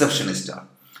 as a receptionist.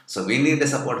 So we need the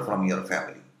support from your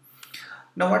family.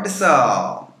 Now, what is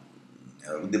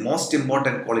the most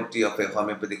important quality of a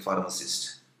homeopathic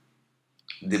pharmacist?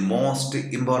 The most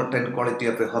important quality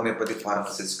of a homeopathic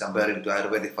pharmacist comparing to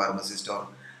Ayurvedic pharmacist or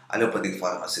allopathic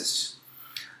pharmacist.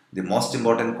 The most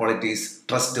important quality is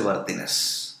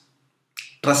trustworthiness.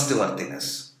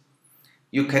 Trustworthiness.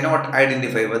 You cannot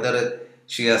identify whether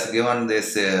she has given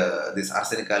this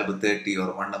arsenic albu 30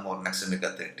 or 1 or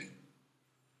Naxamica 30.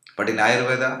 But in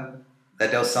Ayurveda,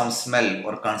 that has some smell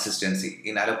or consistency.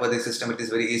 In allopathic system, it is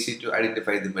very easy to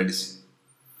identify the medicine.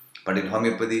 But in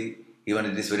homeopathy, even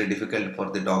it is very difficult for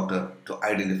the doctor to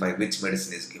identify which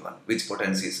medicine is given, which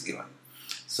potency is given.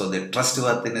 So the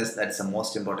trustworthiness, that's the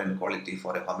most important quality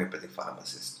for a homeopathic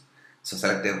pharmacist. So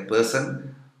select a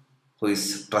person who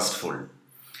is trustful.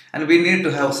 And we need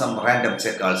to have some random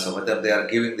check also, whether they are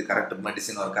giving the correct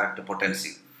medicine or correct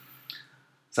potency.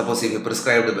 Suppose if you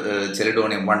prescribed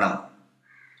Chelidonium 1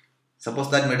 suppose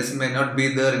that medicine may not be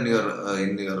there in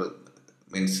your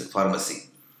means pharmacy,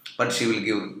 but she will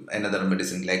give another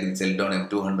medicine like Chelidonium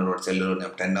 200 or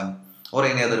Chelidonium 10 or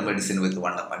any other medicine with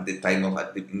 1 at the time of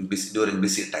during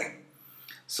busy time.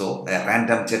 So a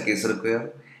random check is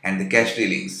required, and the cash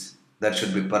dealings, that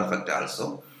should be perfect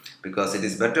also, because it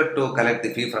is better to collect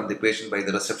the fee from the patient by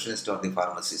the receptionist or the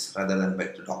pharmacist rather than by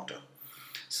the doctor.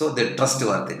 So the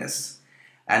trustworthiness.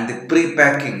 And the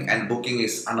pre-packing and booking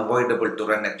is unavoidable to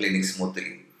run a clinic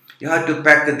smoothly. You have to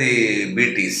pack the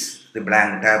BTs, the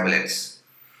blank tablets,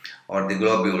 or the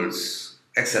globules,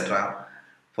 etc.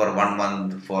 for 1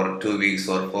 month, for 2 weeks,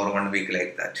 or for 1 week,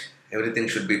 like that. Everything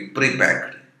should be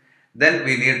pre-packed. Then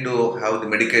we need to have the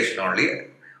medication only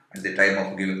at the time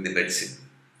of giving the medicine.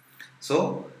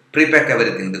 So pre-pack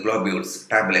everything, the globules,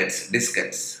 tablets,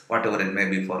 diskettes, whatever it may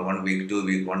be, for 1 week, 2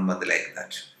 weeks, 1 month, like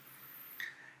that.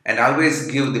 And always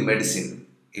give the medicine.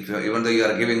 Even though you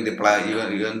are giving the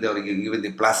even though you are giving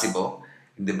the placebo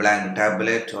in the blank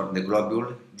tablet or the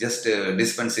globule, just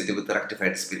dispense it with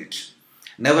rectified spirit.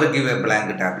 Never give a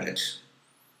blank tablet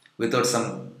without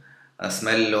some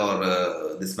smell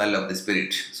or the smell of the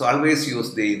spirit. So always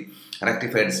use the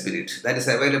rectified spirit that is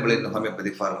available in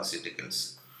homeopathic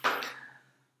pharmaceuticals.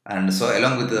 And so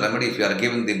along with the remedy, if you are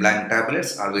giving the blank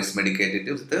tablets, always medicate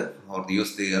it with or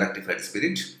use the rectified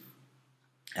spirit.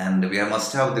 And we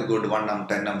must have the good 1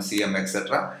 10 cm,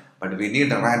 etc. But we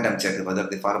need a random check whether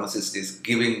the pharmacist is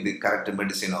giving the correct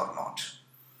medicine or not.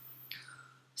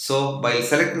 So while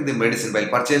selecting the medicine, while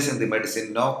purchasing the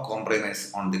medicine, no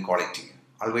compromise on the quality.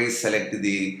 Always select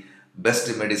the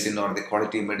best medicine or the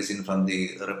quality medicine from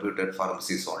the reputed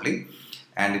pharmacies only.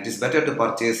 And it is better to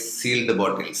purchase sealed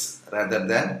bottles rather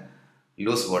than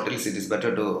loose bottles. It is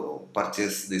better to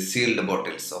purchase the sealed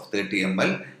bottles of 30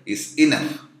 ml is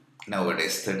enough.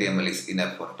 Nowadays 30 ml is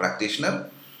enough for a practitioner,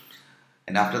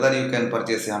 and after that you can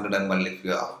purchase 100 ml if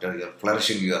you after you're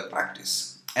flourishing your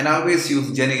practice. And always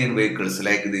use genuine vehicles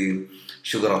like the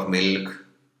sugar of milk,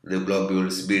 the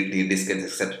globules, BT, diskettes,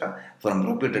 etc.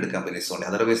 from reputed companies only.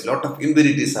 Otherwise, lot of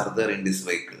impurities are there in this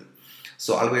vehicle.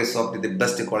 So always opt the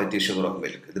best quality sugar of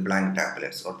milk, the blank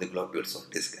tablets or the globules or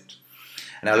disket.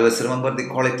 And always remember the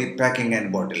quality packing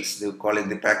and bottles.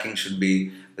 The packing should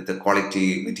be with the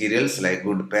quality materials like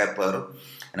good paper,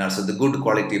 and also the good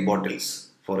quality bottles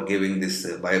for giving this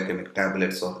biochemic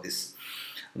tablets or this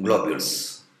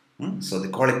globules. So the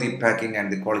quality packing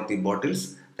and the quality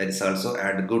bottles, that is also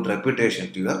add good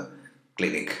reputation to your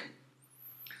clinic.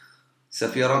 So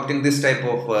if you are opting this type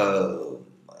of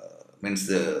means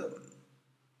the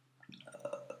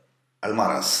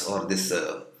almaras or this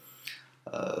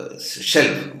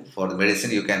shelf for the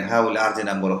medicine, you can have a large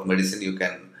number of medicine. You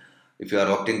can, if you are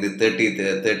opting the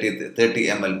 30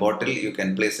 ml bottle, you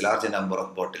can place a large number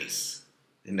of bottles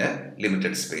in a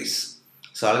limited space.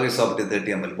 So always opt the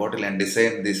 30 ml bottle and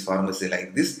design this pharmacy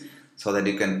like this so that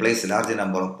you can place a large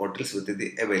number of bottles within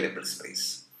the available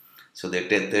space. So they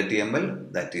take 30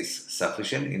 ml, that is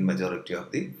sufficient in majority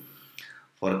of the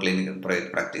for clinical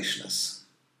private practitioners.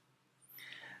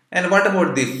 And what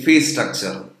about the fee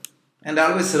structure? And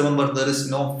always remember, there is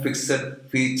no fixed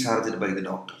fee charged by the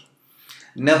doctor.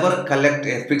 Never collect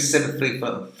a fixed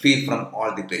fee from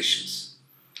all the patients.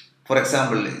 For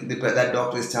example, that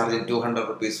doctor is charging 200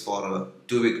 rupees for a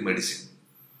 2-week medicine.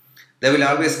 They will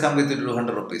always come with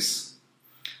 200 rupees.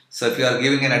 So if you are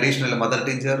giving an additional mother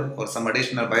tincture or some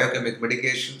additional biochemic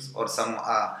medications or some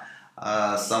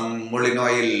mullein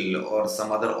oil or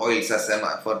some other oils as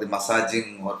for the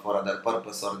massaging or for other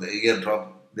purpose or the ear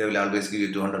drop, they will always give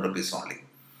you 200 rupees only.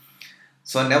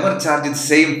 So never charge the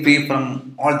same fee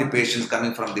from all the patients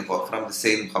coming from the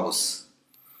same house.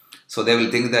 So they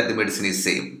will think that the medicine is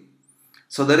same.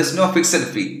 So there is no fixed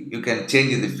fee. You can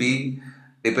change the fee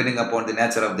depending upon the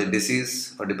nature of the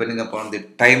disease or depending upon the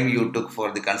time you took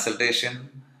for the consultation,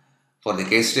 for the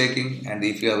case taking, and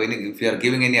if you are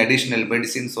giving any additional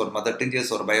medicines or mother tinctures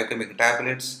or biochemical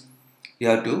tablets, you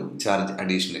have to charge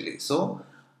additionally. So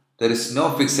there is no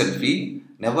fixed fee.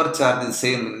 Never charge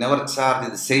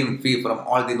the same fee from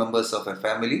all the members of a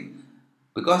family,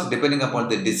 because depending upon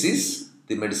the disease,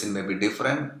 the medicine may be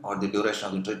different or the duration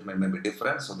of the treatment may be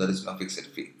different. So there is no fixed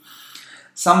fee.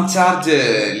 Some charge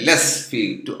less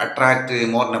fee to attract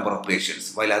more number of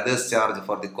patients, while others charge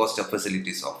for the cost of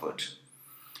facilities offered.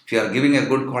 If you are giving a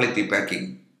good quality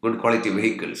packing, good quality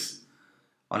vehicles,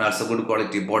 and also good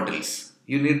quality bottles,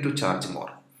 you need to charge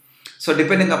more. So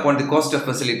depending upon the cost of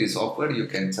facilities offered, you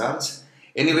can charge.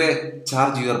 Anyway,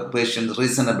 charge your patient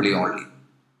reasonably only.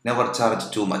 Never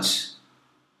charge too much.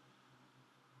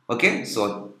 Okay,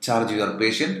 so charge your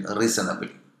patient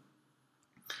reasonably.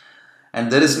 And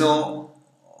there is no,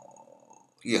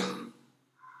 yeah,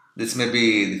 this may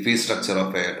be the fee structure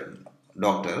of a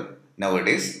doctor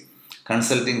nowadays.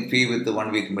 Consulting fee with the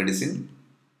 1 week medicine,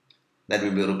 that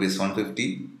will be rupees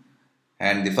 150,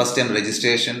 and the first time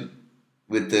registration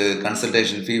with the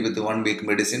consultation fee with the 1 week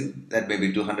medicine, that may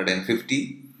be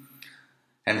 250,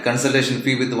 and consultation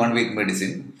fee with 1 week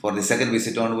medicine for the second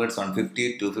visit onwards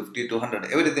 150, 250,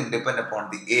 200. Everything depend upon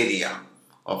the area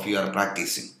of your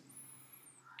practicing,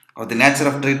 or the nature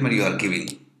of treatment you are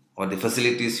giving, or the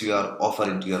facilities you are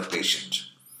offering to your patient.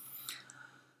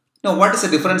 Now, what is the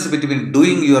difference between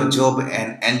doing your job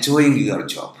and enjoying your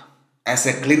job? As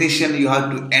a clinician, you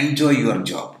have to enjoy your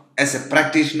job. As a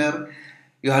practitioner,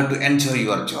 you have to enjoy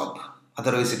your job.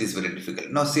 Otherwise, it is very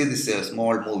difficult. Now, see this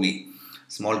small movie,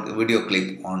 small video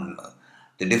clip on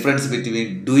the difference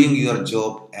between doing your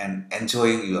job and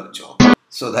enjoying your job.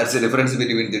 So that's the difference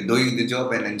between the doing the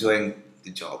job and enjoying the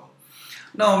job.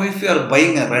 Now, if you are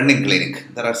buying a running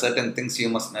clinic, there are certain things you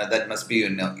must know that must be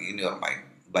in your mind.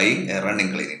 Buying a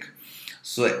running clinic.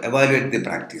 So evaluate the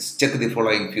practice. Check the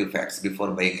following few facts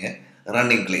before buying a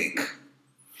running clinic.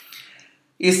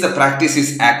 Is the practice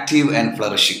is active and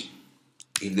flourishing?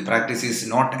 If the practice is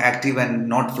not active and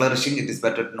not flourishing, it is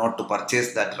better not to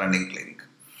purchase that running clinic.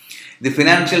 The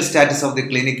financial status of the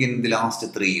clinic in the last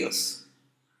 3 years,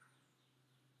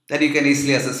 that you can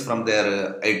easily assess from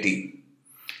their IT.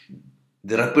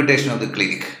 The reputation of the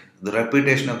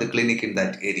clinic in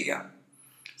that area.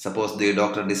 Suppose the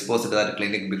doctor disposed of that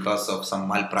clinic because of some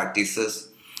malpractices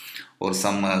or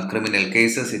some criminal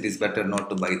cases, it is better not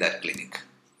to buy that clinic.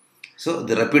 So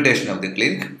the reputation of the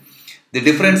clinic, the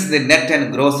difference in the net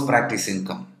and gross practice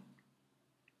income.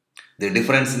 The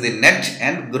difference in the net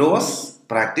and gross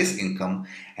practice income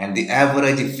and the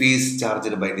average fees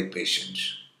charged by the patient.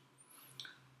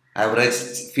 Average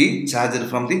fee charged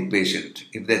from the patient.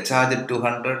 If they charge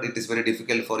 200, it is very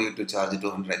difficult for you to charge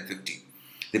 250.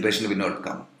 The patient will not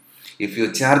come. If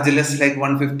you charge less like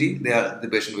 150, the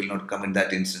patient will not come in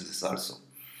that instances also.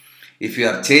 If you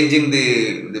are changing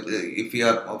if you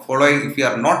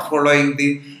are not following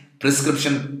the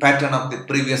prescription pattern of the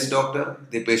previous doctor,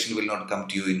 the patient will not come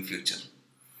to you in future.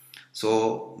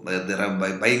 So by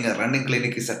buying a running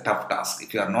clinic is a tough task.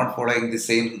 If you are not following the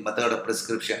same method of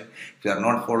prescription, if you are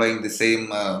not following the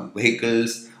same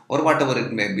vehicles or whatever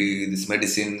it may be, these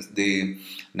medicines, the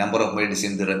number of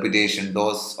medicine, the reputation,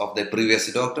 dose of the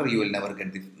previous doctor, you will never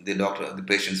get the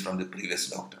patients from the previous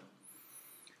doctor.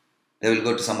 They will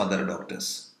go to some other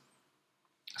doctors.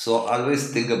 So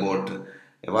always think about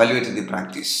evaluating the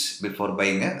practice before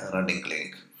buying a running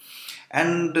clinic.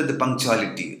 And the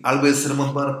punctuality. Always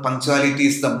remember, punctuality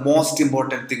is the most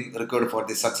important thing required for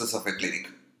the success of a clinic.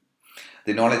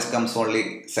 The knowledge comes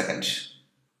only second.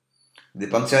 The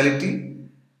punctuality,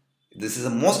 this is the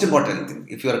most important thing.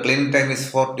 If your clinic time is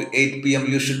 4 to 8 p.m.,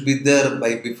 you should be there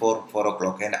by before 4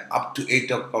 o'clock, and up to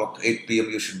 8 o'clock, 8 p.m.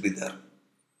 you should be there.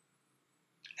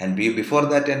 And before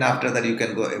that and after that you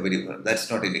can go everywhere.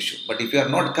 That's not an issue. But if you are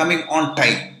not coming on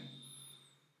time,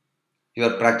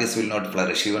 your practice will not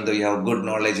flourish, even though you have good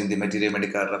knowledge in the material,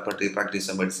 medical, repertory, practice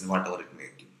of medicine, whatever it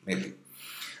may be.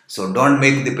 So don't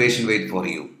make the patient wait for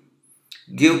you.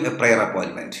 Give a prior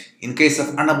appointment. In case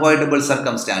of unavoidable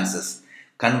circumstances,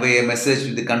 convey a message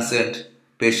to the concerned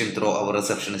patient through our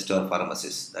receptionist or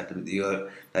pharmacist that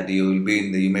you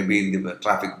may be in the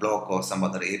traffic block or some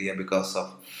other area because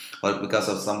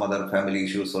of some other family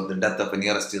issues or the death of a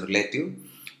nearest relative.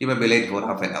 You may be late for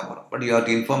half an hour, but you have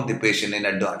to inform the patient in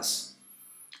advance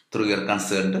through your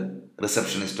concerned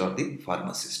receptionist or the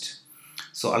pharmacist.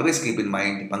 So always keep in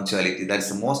mind punctuality. That is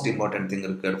the most important thing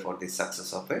required for the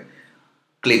success of a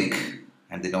clinic,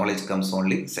 and the knowledge comes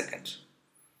only second.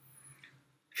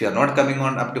 If you are not coming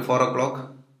on up to 4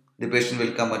 o'clock, the patient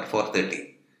will come at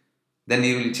 4:30. Then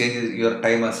you will change your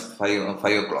time as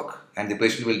 5 o'clock, and the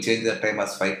patient will change their time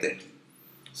as 5:30.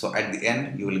 So at the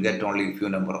end, you will get only few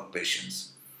number of patients.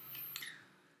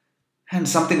 And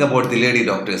something about the lady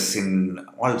doctors in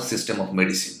all system of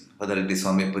medicine, whether it is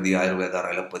homeopathy, Ayurveda, or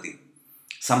allopathy,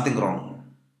 something wrong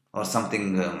or something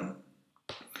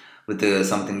with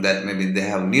something that maybe they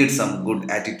have need some good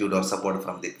attitude or support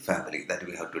from the family, that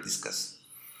we have to discuss.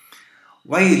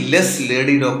 Why less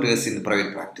lady doctors in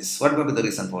private practice? What may be the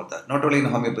reason for that? Not only in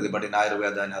homeopathy but in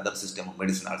Ayurveda and other system of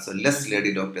medicine also, less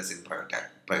lady doctors in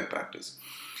private practice.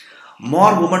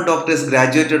 More women doctors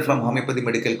graduated from homeopathy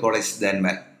medical college than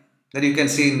men. That you can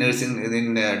see in nursing,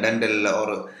 in dental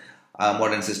or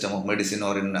modern system of medicine,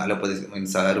 or in allopathy, in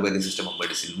Ayurvedic system of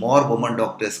medicine. More women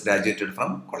doctors graduated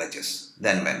from colleges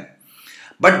than men.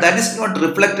 But that is not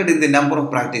reflected in the number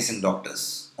of practicing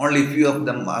doctors. Only few of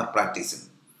them are practicing,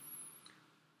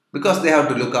 because they have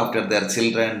to look after their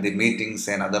children, the meetings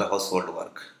and other household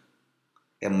work.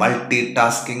 A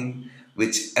multitasking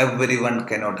which everyone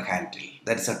cannot handle.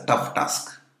 That is a tough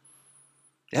task.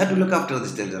 They have to look after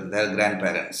the children, their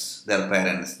grandparents, their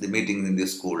parents, the meetings in the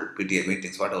school, PTA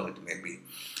meetings, whatever it may be,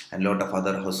 and lot of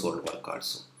other household work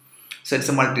also. So it's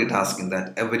a multitasking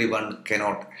that everyone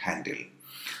cannot handle.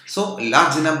 So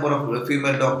large number of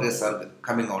female doctors are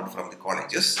coming out from the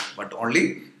colleges, but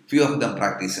only few of them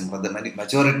practicing, but the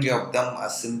majority of them are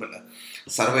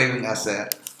surviving as a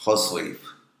housewife.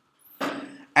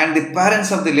 And the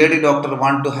parents of the lady doctor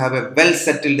want to have a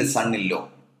well-settled son-in-law,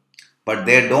 but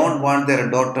they don't want their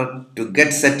daughter to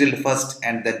get settled first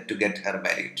and then to get her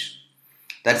married.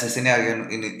 That's a scenario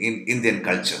in Indian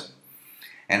culture.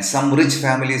 And some rich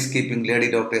families keeping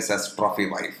lady doctors as trophy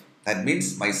wife. That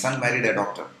means my son married a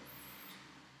doctor.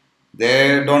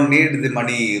 They don't need the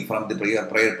money from the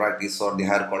prayer practice or the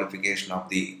higher qualification of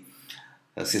the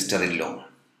sister-in-law.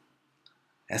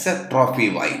 As a trophy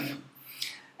wife.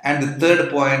 And the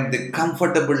third point, the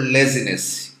comfortable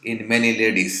laziness in many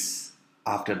ladies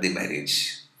after the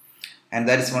marriage. And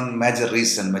that is one major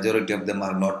reason majority of them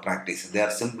are not practicing. They are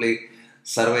simply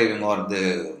surviving or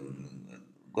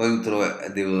going through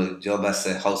the job as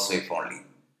a housewife only.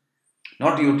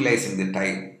 Not utilizing the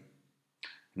time.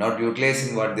 Not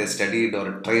utilizing what they studied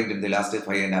or trained in the last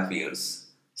 5.5 years.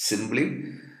 Simply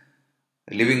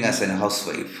living as a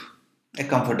housewife. A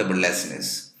comfortable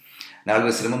laziness. Now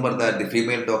always remember that the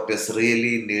female doctors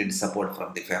really need support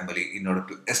from the family in order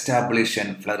to establish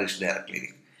and flourish their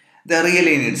clinic. They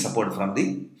really need support from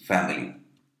the family.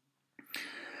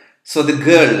 So the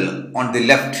girl on the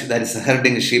left, that is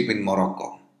herding sheep in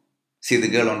Morocco. See the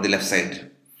girl on the left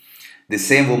side. The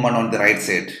same woman on the right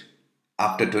side,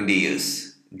 after 20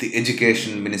 years, the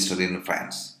education minister in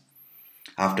France.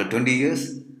 After 20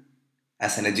 years,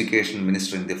 as an education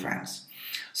minister in the France.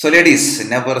 So ladies,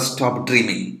 never stop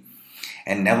dreaming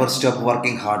and never stop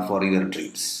working hard for your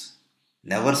dreams.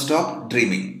 Never stop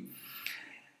dreaming.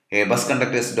 A bus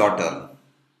conductor's daughter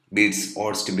beats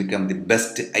odds to become the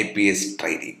best IPS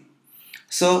trainee.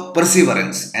 So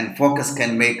perseverance and focus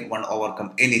can make one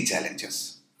overcome any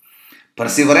challenges.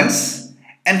 Perseverance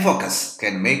and focus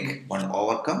can make one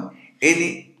overcome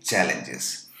any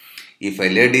challenges. If a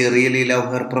lady really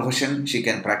loves her profession, she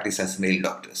can practice as male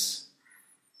doctors.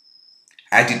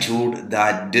 Attitude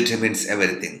that determines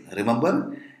everything.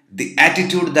 Remember, the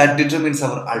attitude that determines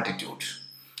our altitude.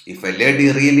 If a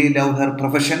lady really loves her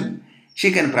profession,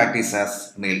 she can practice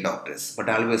as male doctors. But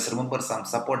always remember, some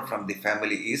support from the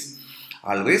family is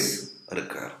always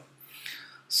required.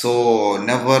 So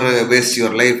never waste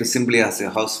your life simply as a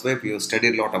housewife. You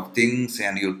studied a lot of things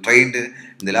and you trained in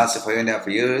the last 5.5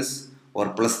 years or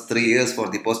plus 3 years for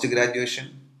the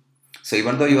post-graduation. So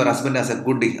even though your husband has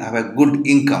have a good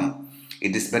income,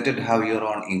 it is better to have your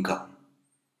own income.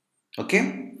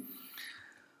 Okay?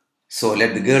 So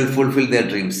let the girl fulfill their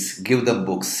dreams. Give them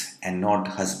books and not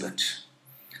husband.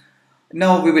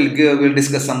 Now we'll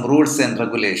discuss some rules and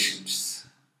regulations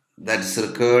that is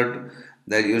required.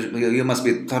 That you must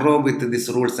be thorough with these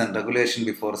rules and regulation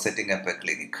before setting up a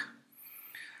clinic.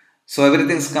 So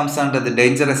everything comes under the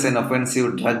dangerous and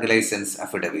offensive drug license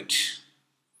affidavit.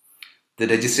 The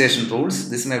registration rules,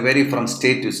 this may vary from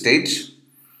state to state,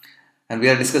 and we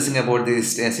are discussing about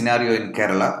this scenario in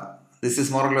Kerala. This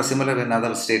is more or less similar in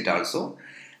other state also.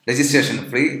 Registration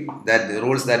free, that the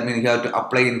rules that mean you have to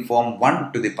apply in form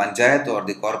 1 to the panchayat or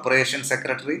the corporation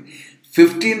secretary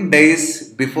 15 days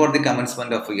before the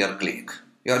commencement of your clinic.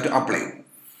 You have to apply.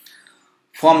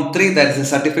 Form 3, that is a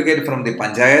certificate from the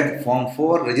Panchayat. Form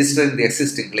 4, registering the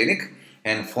existing clinic.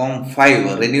 And Form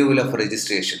 5, renewal of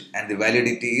registration. And the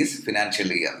validity is financial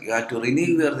year. You have to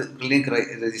renew your clinic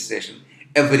registration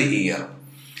every year.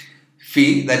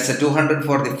 Fee, that's a 200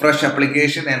 for the fresh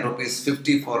application and rupees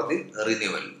 50 for the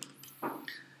renewal.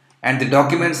 And the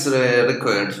documents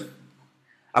required: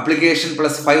 application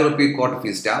plus 5 rupee court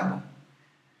fee stamp,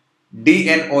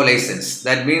 DNO license,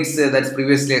 that means that's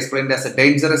previously explained as a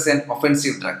dangerous and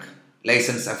offensive drug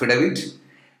license affidavit,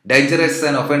 dangerous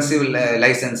and offensive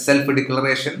license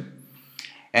self-declaration,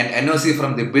 and NOC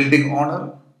from the building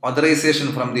owner,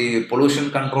 authorization from the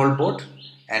pollution control board,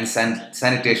 and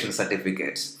sanitation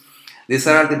certificates. These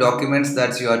are all the documents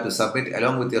that you have to submit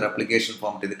along with your application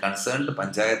form to the concerned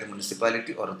Panchayat,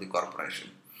 municipality or the corporation.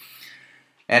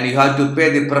 And you have to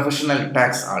pay the professional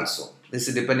tax also. This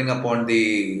is depending upon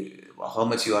the how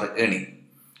much you are earning.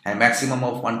 A maximum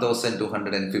of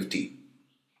 1,250.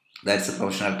 That's the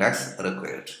professional tax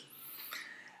required.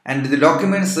 And the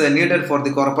documents needed for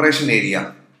the corporation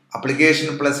area: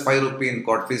 application plus 5 rupee in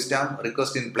court fee stamp,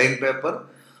 request in plain paper,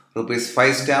 rupees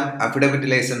 5 stamp, affidavit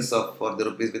license of for the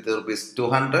rupees with the rupees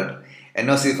 200,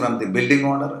 NOC from the building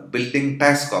owner, building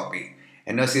tax copy,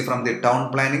 NOC from the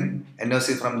town planning,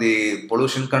 NOC from the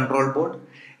pollution control board,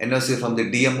 NOC from the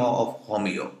DMO of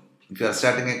Homeo. If you are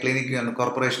starting a clinic in a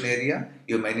corporation area,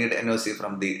 you may need NOC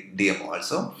from the DMO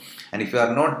also. And if you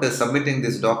are not submitting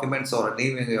these documents or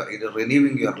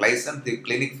renewing your license, the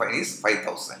clinic fine is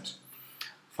 5,000.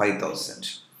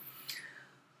 5,000.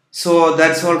 So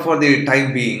that's all for the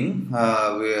time being.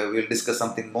 We'll discuss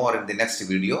something more in the next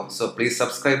video. So please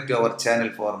subscribe to our channel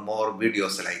for more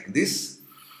videos like this.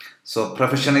 So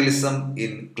professionalism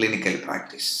in clinical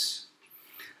practice.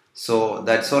 So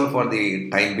that's all for the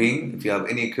time being. If you have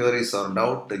any queries or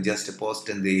doubt, just post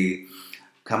in the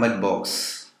comment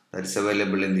box that is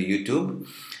available in the YouTube.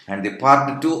 And the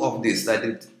part 2 of this,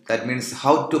 that means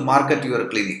how to market your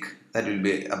clinic, that will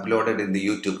be uploaded in the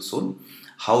YouTube soon.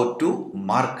 How to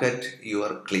market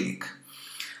your clinic.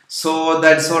 So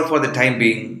that's all for the time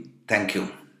being. Thank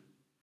you.